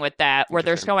were getting with that, where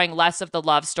they're showing less of the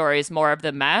love stories, more of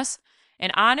the mess.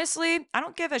 And honestly, I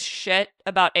don't give a shit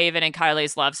about Avon and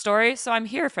Kylie's love story, so I'm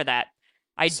here for that.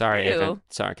 Sorry, Avon.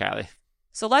 Sorry, Kylie.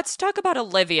 So let's talk about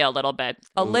Olivia a little bit.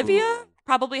 Ooh. Olivia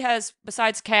probably has,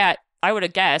 besides Kat, I would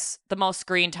have guessed, the most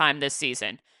screen time this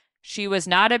season. She was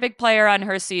not a big player on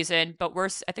her season, but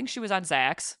I think she was on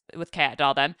Zach's with Kat and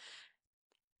all them.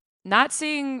 Did not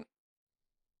see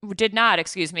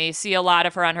a lot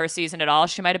of her on her season at all.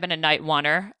 She might have been a night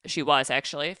oneer. She was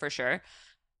actually, for sure.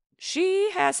 She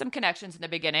has some connections in the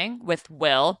beginning with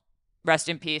Will. Rest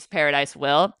in peace, Paradise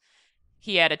Will.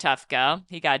 He had a tough go.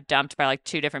 He got dumped by like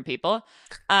 2 different people.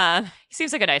 He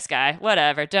seems like a nice guy.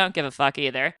 Whatever. Don't give a fuck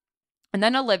either. And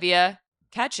then Olivia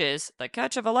catches the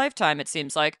catch of a lifetime, it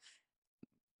seems like.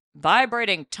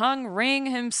 Vibrating tongue ring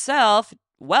himself,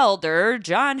 welder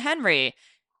John Henry.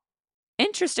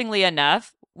 Interestingly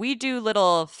enough, we do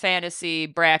little fantasy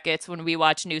brackets when we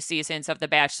watch new seasons of The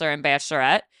Bachelor and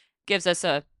Bachelorette. Gives us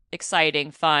a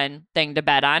exciting, fun thing to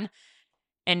bet on.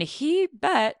 And he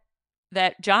bet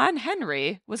that John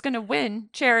Henry was going to win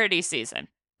charity season.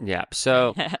 Yeah,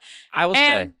 so I will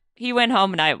say. He went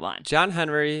home night 1. John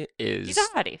Henry He's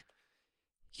a hottie.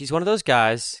 He's one of those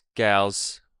guys,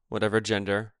 gals, whatever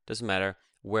gender, doesn't matter,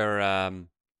 where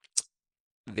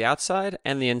the outside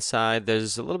and the inside,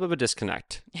 there's a little bit of a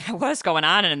disconnect. Yeah, what's going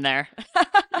on in there?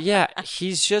 Yeah,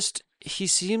 he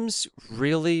seems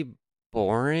really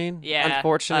boring,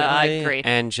 unfortunately. I agree.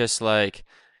 And just like,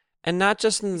 and not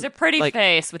just in, he's a pretty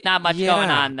face with not much going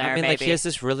on there. I mean, like he has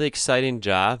this really exciting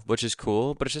job, which is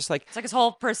cool, but it's just like it's like his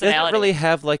whole personality. He doesn't really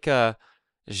have like a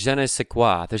je ne sais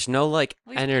quoi. There's no like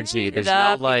We've energy. played There's it no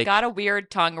up. We've like got a weird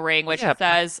tongue ring, which yeah,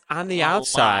 says on the a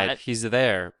outside lot. he's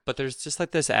there, but there's just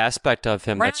like this aspect of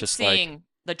him We're that's not just like seeing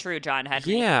the true John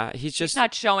Henry. yeah, he's He's just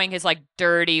not showing his like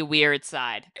dirty, weird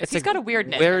side. it's He's like got a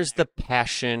weirdness. where's the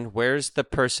passion? Where's the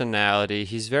personality?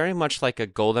 He's very much like a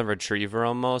golden retriever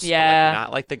almost, but Yeah. like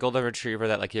not like the golden retriever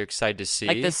that like you're excited to see.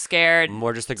 Like the scared,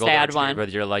 More just the golden sad retriever one. that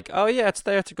you're like, oh yeah, it's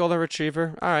there, it's a golden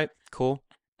retriever. All right, cool.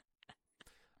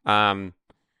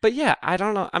 But yeah, I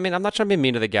don't know. I mean, I'm not trying to be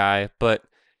mean to the guy, but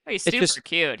Oh, he's it's super just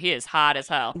cute. He is hot as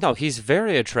hell. no, he's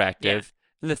very attractive.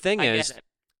 And the thing I is, get it.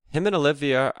 him and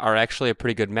Olivia are actually a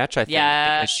pretty good match, I think,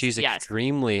 because she's yes.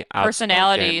 extremely outspoken.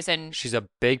 Personalities and She's a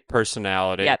big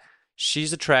personality. Yep.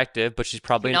 She's attractive, but she's she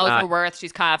probably knows her not. worth.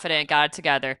 She's confident. Got it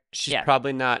together. She's yeah.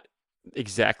 probably not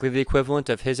exactly the equivalent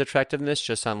of his attractiveness,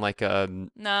 just on like a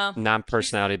No.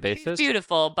 non-personality She's basis.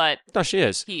 beautiful, but No, she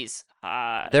is. he's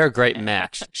hot. They're a great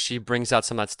match. She brings out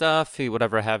some of that stuff,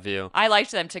 whatever have you. I liked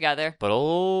them together. But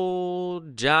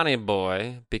old Johnny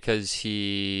boy, because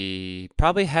he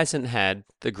probably hasn't had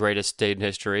the greatest date in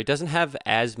history, doesn't have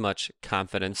as much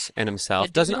confidence in himself,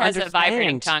 The doesn't dude has a vibrating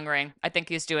understand. tongue ring. I think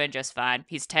he's doing just fine.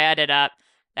 He's tatted up.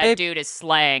 That Babe, dude is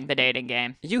slaying the dating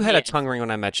game. You had He a is. tongue ring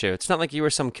when I met you. It's not like you were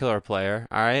some killer player,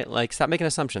 all right? Like, stop making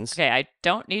assumptions. Okay, I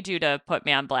don't need you to put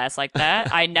me on blast like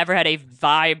that. I never had a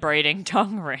vibrating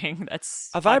tongue ring. That's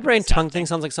A vibrating tongue disgusting. thing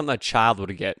sounds like something a child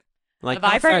would get. Like, A no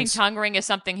vibrating offense. tongue ring is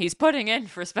something he's putting in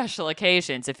for special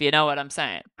occasions, if you know what I'm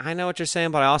saying. I know what you're saying,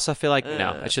 but I also feel like, no,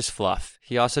 Ugh. it's just fluff.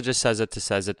 He also just says it to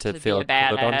To feel be a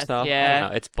good about badass, himself. I yeah. don't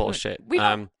know, it's bullshit. We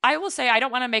don't, I will say I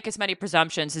don't want to make as many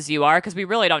presumptions as you are because we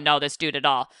really don't know this dude at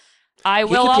all. I he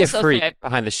will could be a also freak say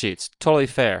behind the sheets. Totally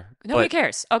fair. nobody but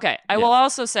cares. Okay, I Yeah. will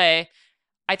also say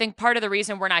I think part of the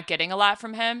reason we're not getting a lot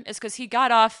from him is because he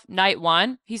got off night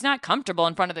one. He's not comfortable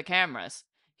in front of the cameras.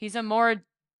 He's a more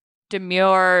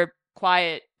demure,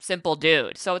 quiet, simple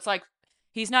dude. So it's like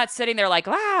he's not sitting there like,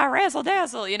 razzle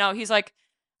dazzle. You know, he's like,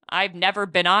 I've never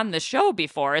been on the show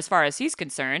before as far as he's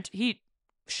concerned. He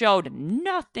showed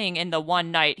nothing in the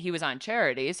one night he was on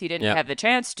Charities. He didn't Yep. have the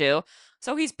chance to.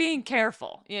 So he's being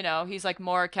careful. You know, he's like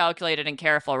more calculated and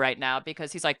careful right now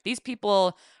because he's like, these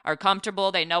people are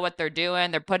comfortable. They know what they're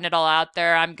doing. They're putting it all out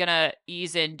there. I'm going to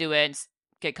ease into it and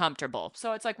get comfortable.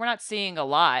 So it's like we're not seeing a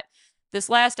lot. This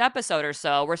last episode or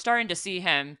so, we're starting to see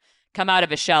him come out of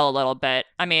his shell a little bit.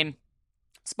 I mean,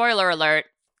 spoiler alert,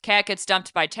 Kat gets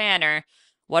dumped by Tanner.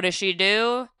 What does she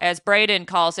do? As Brayden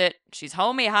calls it, she's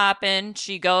homie hopping.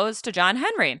 She goes to John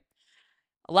Henry.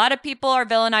 A lot of people are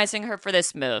villainizing her for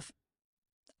this move.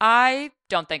 I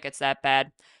don't think it's that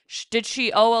bad. Did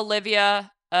she owe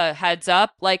Olivia a heads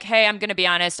up? Like, hey, I'm going to be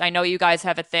honest. I know you guys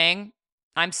have a thing.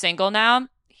 I'm single now.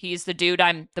 He's the dude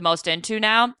I'm the most into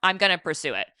now. I'm going to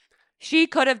pursue it. She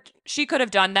could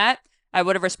have done that. I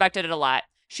would have respected it a lot.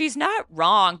 She's not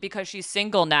wrong because she's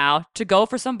single now to go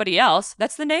for somebody else.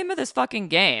 That's the name of this fucking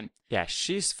game. Yeah,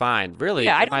 she's fine. Really,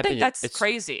 Yeah, I in my don't think opinion, that's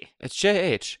crazy. It's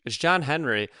JH. It's John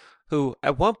Henry, who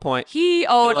at one point, He in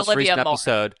owed the most Olivia recent more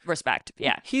episode, respect.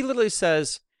 Yeah. he literally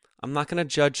says, I'm not going to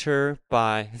judge her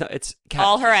by it's God,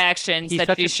 All her actions he's that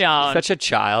such she's a, shown. He's such a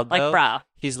child, Like, though. bro,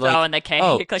 He's like, throwing the cake.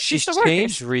 oh, Like, she's the worst.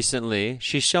 changed recently.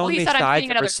 She's shown Well, he me said, "I'm sides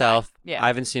seeing of another herself side." Yeah. I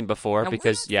haven't seen before And we're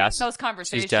because, not seeing yes, those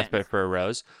conversations. she's desperate for a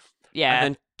rose. Yeah.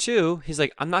 And then two, he's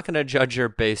like, I'm not going to judge her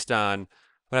based on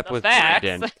what happened with facts.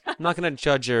 Brandon. I'm not going to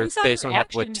judge her Based on based her on what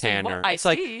happened with actions and what Tanner. I It's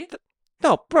like, see.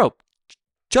 no, bro,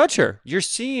 judge her. You're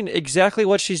seeing exactly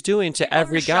what she's doing to People are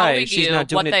every guy. showing She's you not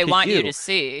doing what it they to want you. you to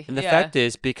see. And the Yeah. fact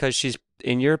is, because she's,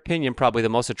 in your opinion, probably the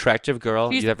most attractive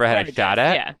girl She's you've ever had a gorgeous, shot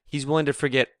at, yeah. he's willing to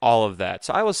forget all of that.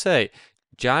 So I will say,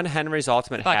 John Henry's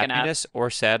ultimate Fucking up. happiness or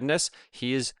sadness,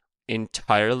 he is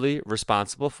entirely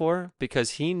responsible for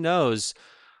because he knows,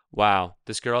 wow,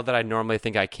 this girl that I normally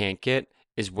think I can't get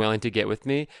is willing to get with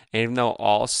me. And even though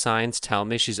all signs tell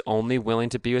me she's only willing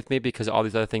to be with me because all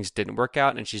these other things didn't work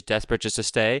out and she's desperate just to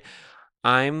stay,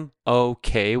 I'm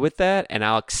okay with that and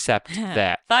I'll accept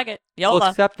that. Fuck it. We'll YOLO.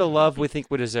 accept the love we think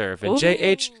we deserve. And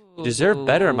JH, you deserve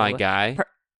better, my Ooh. guy.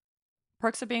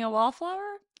 Perks of Being a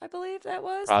Wallflower, I believe that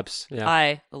was. Props. Yeah.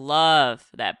 I love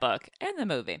that book and the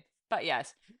movie. But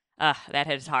yes, that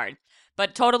hits hard.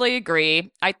 But totally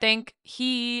agree. I think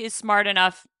he is smart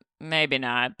enough, maybe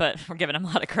not, but we're giving him a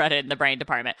lot of credit in the brain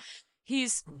department.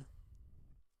 He's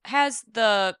has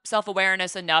the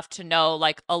self-awareness enough to know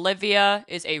like Olivia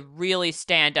is a really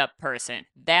stand-up person.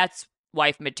 That's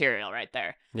wife material right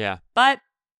there. Yeah. But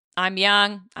I'm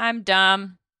young, I'm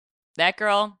dumb. That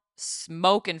girl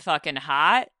smoking fucking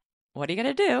hot. What are you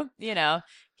gonna do? You know,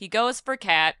 he goes for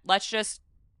Kat. Let's just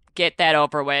get that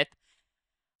over with.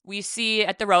 We see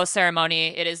at the rose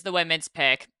ceremony, it is the women's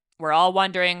pick. We're all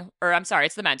wondering, or I'm sorry,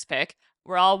 it's the men's pick.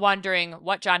 We're all wondering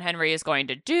what John Henry is going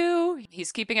to do.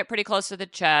 He's keeping it pretty close to the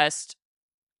chest.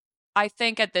 I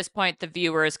think at this point, the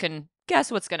viewers can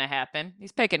guess what's going to happen.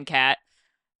 He's picking Kat.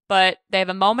 But they have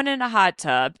a moment in a hot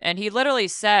tub, and he literally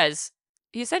says,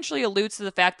 he essentially alludes to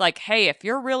the fact, like, hey, if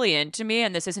you're really into me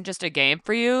and this isn't just a game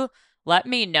for you, let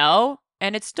me know,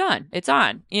 and it's done. It's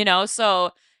on,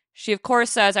 So she, of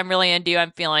course, says, I'm really into you.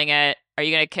 I'm feeling it. Are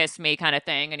you going to kiss me kind of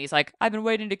thing? And he's like, I've been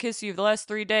waiting to kiss you the last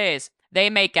 3 days. They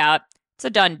make out. It's a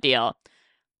done deal.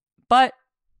 But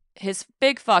his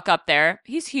big fuck up there,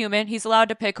 he's human. He's allowed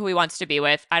to pick who he wants to be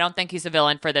with. I don't think he's a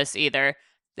villain for this either.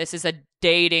 This is a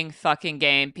dating fucking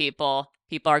game, people.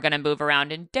 People are going to move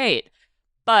around and date.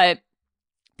 But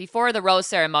before the rose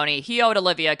ceremony, he owed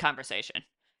Olivia a conversation.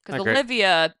 Because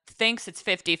Olivia thinks it's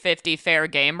 50-50 fair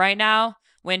game right now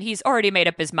when he's already made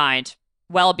up his mind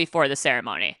well before the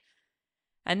ceremony.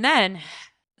 And then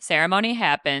ceremony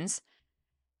happens.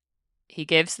 He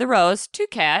gives the rose to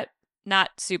Kat.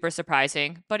 Not super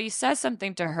surprising, but he says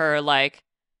something to her like,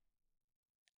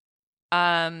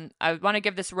 I want to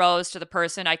give this rose to the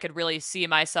person I could really see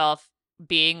myself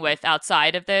being with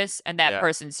outside of this, and that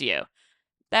person's you.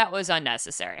 That was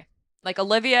unnecessary. Like,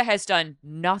 Olivia has done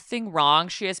nothing wrong.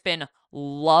 She has been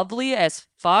lovely as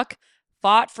fuck,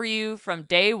 fought for you from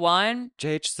day one.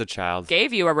 JH's the child.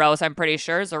 Gave you a rose, I'm pretty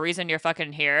sure, is the reason you're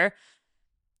fucking here.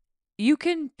 You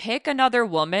can pick another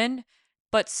woman,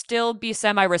 but still be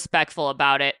semi-respectful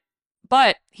about it.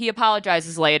 But he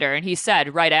apologizes later, and he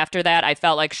said, right after that, I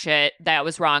felt like shit. That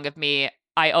was wrong of me.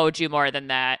 I owed you more than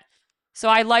that. So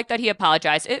I like that he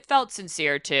apologized. It felt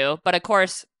sincere, too. But of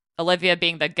course, Olivia,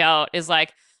 being the goat, is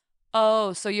like,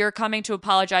 oh, so you're coming to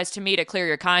apologize to me to clear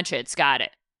your conscience. Got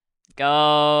it.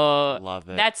 Go. Love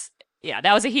it.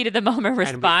 That was a heat of the moment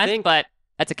response, but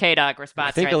that's a K-Dog response.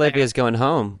 I think Olivia's going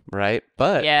home, right?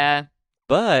 But. Yeah.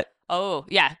 But. Oh,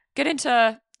 yeah. Get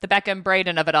into the Becca and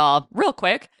Brayden of it all real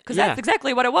quick, because that's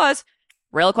exactly what it was.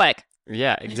 Real quick.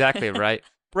 Yeah, exactly right.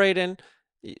 Brayden,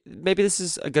 maybe this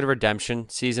is a good redemption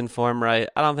season for him, right?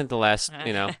 I don't think the last,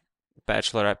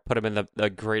 Bachelor, I put him in the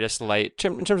greatest light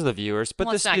in terms of the viewers,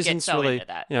 but this season's really,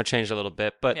 changed a little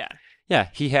bit. But yeah,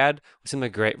 he had a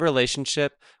great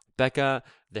relationship. Becca,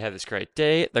 they had this great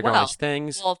date. They're going these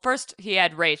things. Well, first he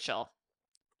had Rachel.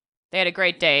 They had a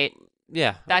great date.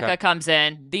 Yeah. Becca comes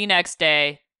in the next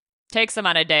day, takes him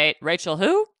on a date. Rachel,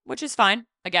 who? Which is fine.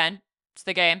 Again, it's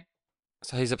the game.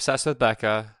 So he's obsessed with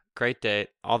Becca. Great date.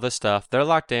 All this stuff. They're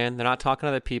locked in. They're not talking to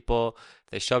other people.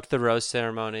 They show up to the rose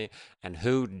ceremony. And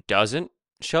who doesn't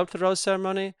show up to the rose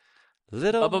ceremony?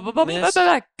 Little Miss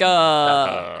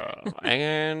Becca.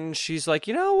 And she's like,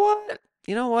 you know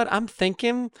what? I'm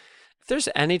thinking if there's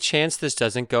any chance this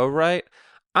doesn't go right,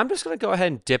 I'm just going to go ahead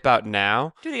and dip out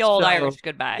now. Do the old Irish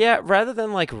goodbye. Yeah, rather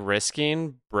than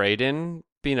risking Brayden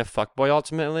being a fuckboy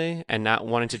ultimately and not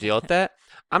wanting to deal with that,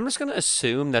 I'm just going to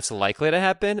assume that's likely to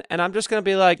happen. And I'm just going to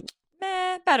be like,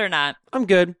 meh, better not. I'm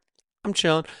good. I'm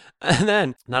chilling. And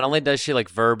then not only does she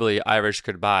verbally Irish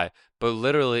goodbye, but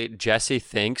literally Jesse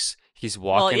thinks he's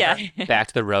walking her back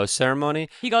to the rose ceremony.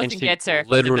 He goes and gets her.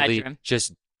 Literally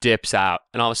just dips out.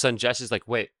 And all of a sudden Jesse's like,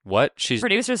 wait, what?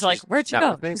 Producer's like, where'd she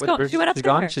go? She went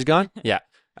upstairs. She's gone? Yeah.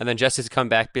 And then Jesse's come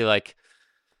back, be like,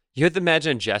 you have to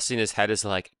imagine Jesse in his head is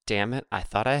like, damn it, I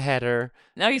thought I had her.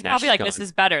 No, he's probably like, this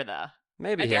is better though.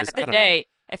 Maybe at the end of the day,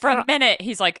 for a minute,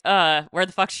 he's like, where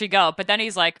the fuck did she go? But then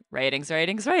he's like, ratings.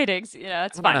 It's fine. I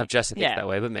don't know if Jesse thinks that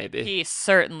way, but maybe. He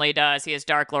certainly does. He is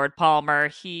Dark Lord Palmer.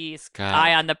 He's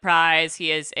eye on the prize.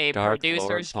 He is a producer's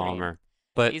Lord Palmer.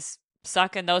 But he's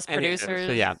sucking those producers.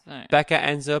 So yeah, right. Becca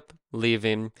ends up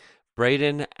leaving.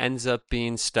 Brayden ends up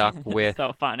being stuck with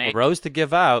so funny. a rose to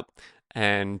give out.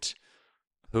 And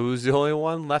who's the only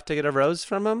one left to get a rose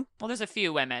from him? Well, there's a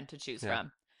few women to choose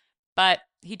from. But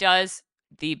he does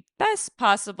the best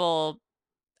possible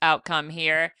outcome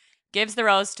here. Gives the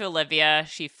rose to Olivia.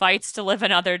 She fights to live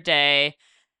another day.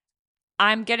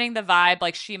 I'm getting the vibe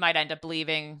like she might end up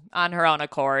leaving on her own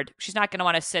accord. She's not going to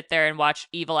want to sit there and watch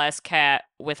evil-ass Cat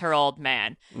with her old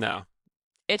man. No.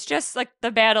 It's just like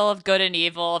the battle of good and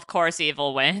evil. Of course,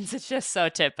 evil wins. It's just so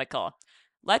typical.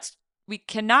 We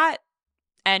cannot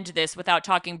end this without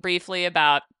talking briefly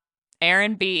about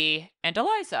Aaron B. and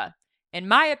Eliza. In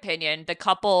my opinion, the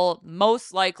couple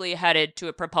most likely headed to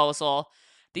a proposal.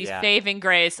 The saving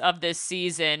grace of this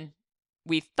season,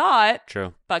 we thought.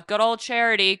 True. But good old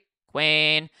Charity,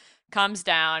 Queen, comes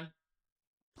down,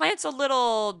 plants a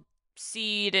little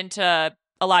seed into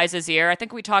Eliza's ear. I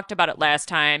think we talked about it last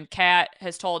time. Kat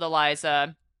has told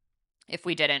Eliza, if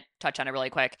we didn't touch on it really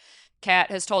quick,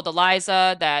 Kat has told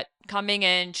Eliza that coming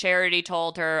in, Charity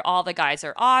told her all the guys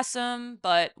are awesome,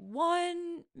 but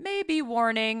one maybe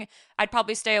warning, I'd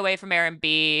probably stay away from Aaron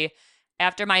B.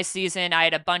 After my season, I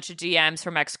had a bunch of DMs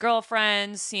from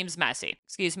ex-girlfriends. Seems messy.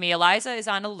 Excuse me, Eliza is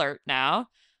on alert now.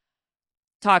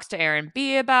 Talks to Aaron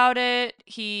B about it.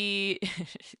 He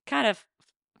kind of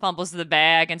fumbles the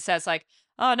bag and says like,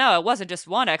 oh no, it wasn't just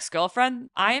one ex-girlfriend.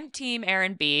 I am team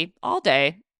Aaron B all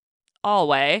day,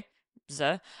 always.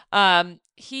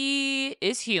 He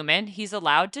is human. He's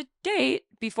allowed to date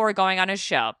before going on his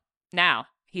show. Now,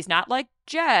 he's not like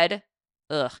Jed,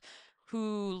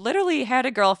 who literally had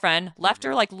a girlfriend, left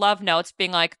her like love notes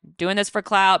being like, doing this for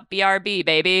clout, BRB,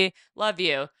 baby, love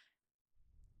you.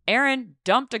 Aaron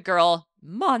dumped a girl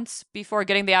months before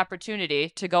getting the opportunity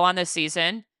to go on this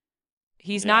season.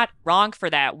 He's not wrong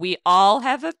for that. We all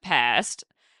have a past.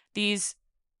 These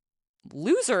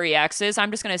losery exes, I'm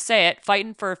just going to say it,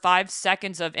 fighting for 5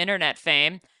 seconds of internet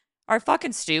fame, are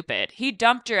fucking stupid. He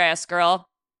dumped your ass, girl.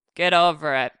 Get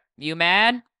over it. You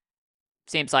mad?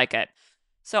 Seems like it.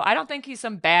 So I don't think he's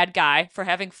some bad guy for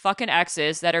having fucking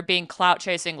exes that are being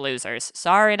clout-chasing losers.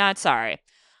 Sorry, not sorry.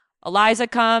 Eliza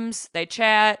comes, they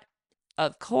chat.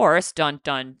 Of course, dun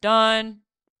dun dun.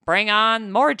 Bring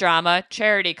on more drama.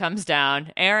 Charity comes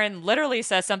down. Aaron literally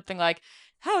says something like,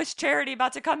 how is Charity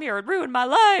about to come here and ruin my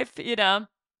life? You know?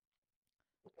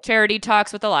 Charity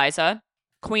talks with Eliza.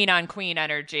 Queen on queen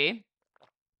energy.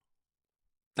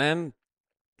 And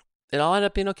it all ended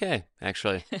up being okay,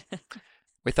 actually.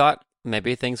 We thought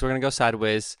maybe things were going to go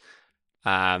sideways.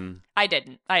 I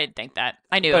didn't think that.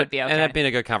 I knew it would be okay. It ended up being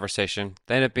a good conversation.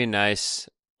 They ended up being nice.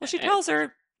 Well, she tells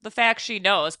her the facts she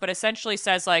knows, but essentially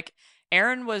says, like,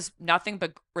 Aaron was nothing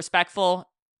but respectful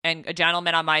and a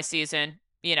gentleman on my season.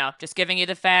 You know, just giving you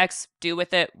the facts, do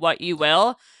with it what you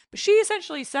will. But she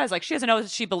essentially says, like, she doesn't know if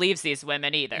she believes these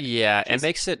women either. Yeah, it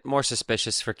makes it more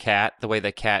suspicious for Kat, the way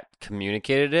that Kat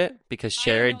communicated it, because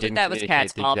Sherry didn't communicate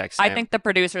Kat's the fault. exact same. I think the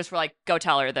producers were like, go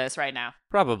tell her this right now.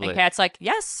 Probably. And Kat's like,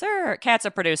 yes, sir. Kat's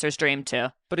a producer's dream, too.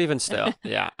 But even still,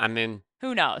 yeah, I mean...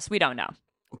 Who knows? We don't know.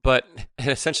 But it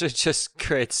essentially just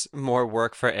creates more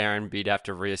work for Aaron B to have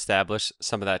to reestablish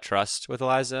some of that trust with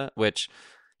Eliza, which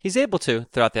he's able to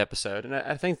throughout the episode. And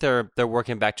I think they're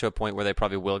working back to a point where they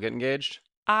probably will get engaged.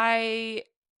 I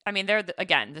mean, they're,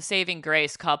 again, the saving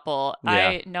grace couple.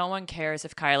 Yeah. No one cares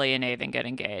if Kylie and Avon get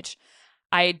engaged.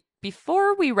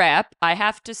 Before we wrap, I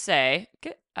have to say,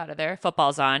 get out of there.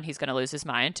 Football's on. He's going to lose his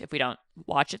mind if we don't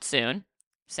watch it soon.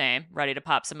 Same. Ready to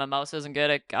pop some mimosas and get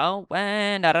it going.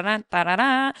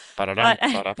 Da-da-da-da-da-da.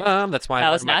 That's why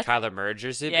I my Kyler Murray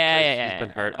jersey. Yeah. He's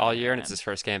been hurt all year, and it's his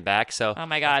first game back. So, oh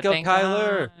my God, go thank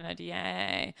Kyler! God.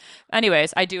 Yay!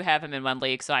 Anyways, I do have him in one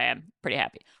league, so I am pretty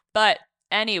happy. But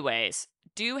anyways,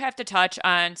 do have to touch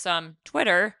on some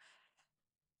Twitter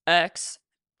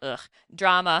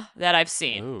drama that I've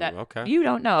seen. Ooh, that okay. You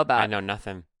don't know about. I know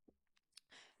nothing.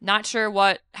 Not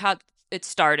sure how it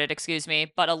started. Excuse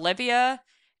me, but Olivia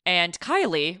and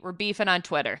Kylie were beefing on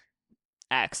Twitter.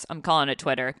 X. I'm calling it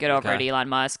Twitter. Get over it, Elon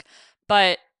Musk.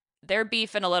 But they're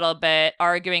beefing a little bit,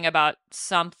 arguing about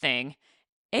something.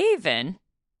 Avon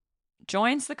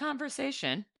joins the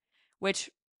conversation, which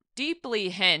deeply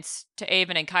hints to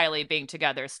Avon and Kylie being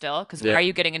together still. Because why are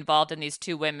you getting involved in these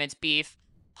two women's beef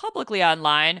publicly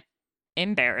online?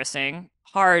 Embarrassing.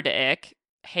 Hard ick.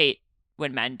 Hate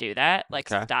when men do that. Like,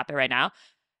 stop it right now.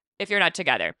 If you're not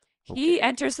together. Okay. He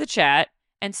enters the chat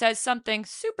and says something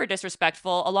super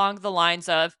disrespectful along the lines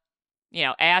of,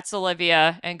 ats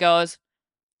Olivia and goes,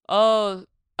 oh,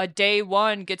 a day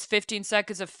one gets 15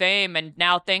 seconds of fame and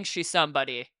now thinks she's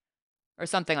somebody. Or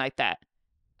something like that.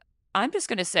 I'm just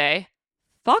going to say,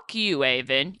 fuck you,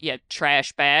 Avon, you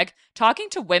trash bag.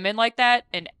 Talking to women like that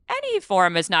in any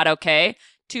form is not okay.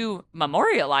 To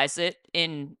memorialize it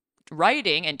in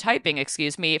writing and typing,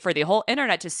 for the whole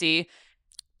internet to see.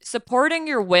 Supporting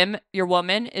your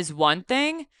woman is one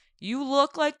thing. You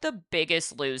look like the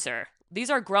biggest loser. These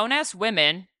are grown-ass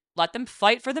women. Let them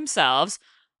fight for themselves.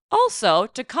 Also,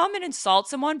 to come and insult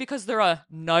someone because they're a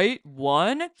night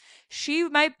one, she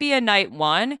might be a night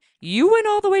one. You went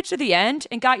all the way to the end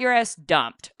and got your ass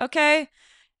dumped, okay?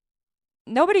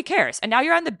 Nobody cares. And now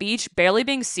you're on the beach barely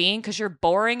being seen because you're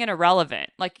boring and irrelevant.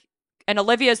 And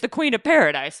Olivia is the queen of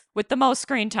paradise with the most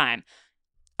screen time.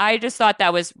 I just thought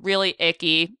that was really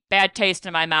icky. Bad taste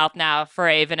in my mouth now for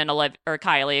Avon and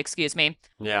Kylie,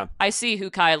 Yeah. I see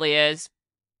who Kylie is.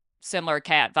 Similar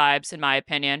cat vibes, in my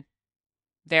opinion.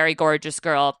 Very gorgeous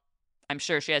girl. I'm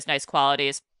sure she has nice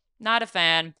qualities. Not a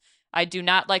fan. I do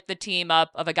not like the team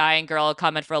up of a guy and girl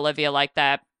coming for Olivia like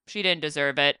that. She didn't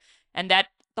deserve it. And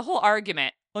the whole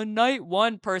argument, a night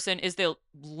one person is the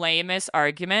lamest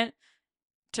argument.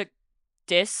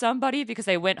 diss somebody because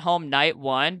they went home night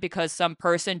one because some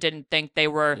person didn't think they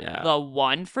were the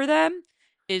one for them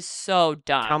is so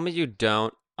dumb. Tell me you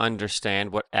don't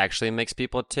understand what actually makes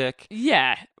people tick.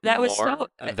 Yeah, that was so.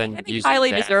 Than I think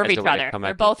highly deserve each other.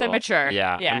 They're both people. immature.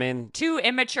 Yeah, I mean, 2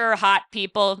 immature, hot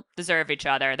people deserve each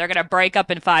other. They're gonna break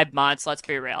up in 5 months. Let's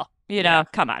be real. You know,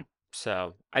 come on.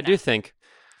 So I do think,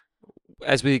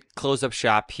 as we close up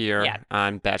shop here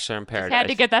on Bachelor in Paradise, just had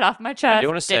to get that off my chest. I do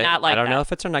want to say, I don't know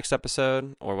if it's our next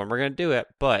episode or when we're going to do it,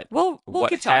 but we'll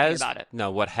keep talking about it.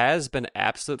 No, what has been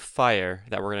absolute fire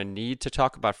that we're going to need to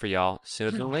talk about for y'all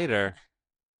sooner than later,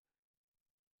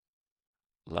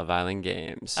 Love Island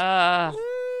games.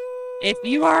 If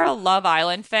you are a Love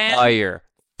Island fan, fire.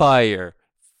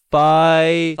 Oh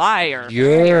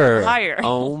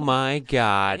my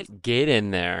God. Get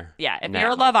in there. Yeah, if you're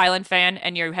a Love Island fan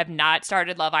and you have not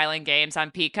started Love Island games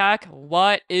on Peacock,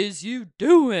 what is you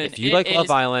doing? If you like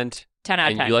Love Island 10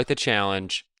 out of 10. and you like the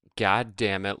challenge, God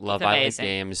damn it, Love Island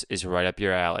games is right up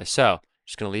your alley. So,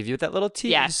 just going to leave you with that little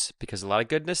tease because a lot of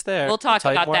goodness there. We'll talk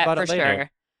about that for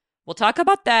sure. We'll talk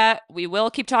about that. We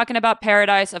will keep talking about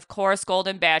Paradise, of course,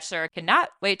 Golden Bachelor. Cannot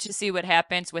wait to see what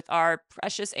happens with our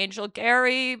precious angel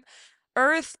Gary.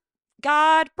 Earth,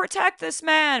 God, protect this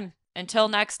man. Until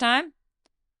next time,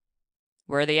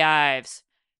 we're the Ives.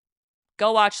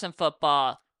 Go watch some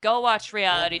football. Go watch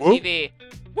reality TV.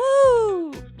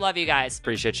 Woo! Love you guys.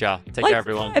 Appreciate y'all. Take care,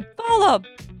 everyone. Follow.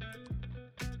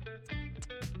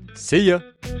 See ya.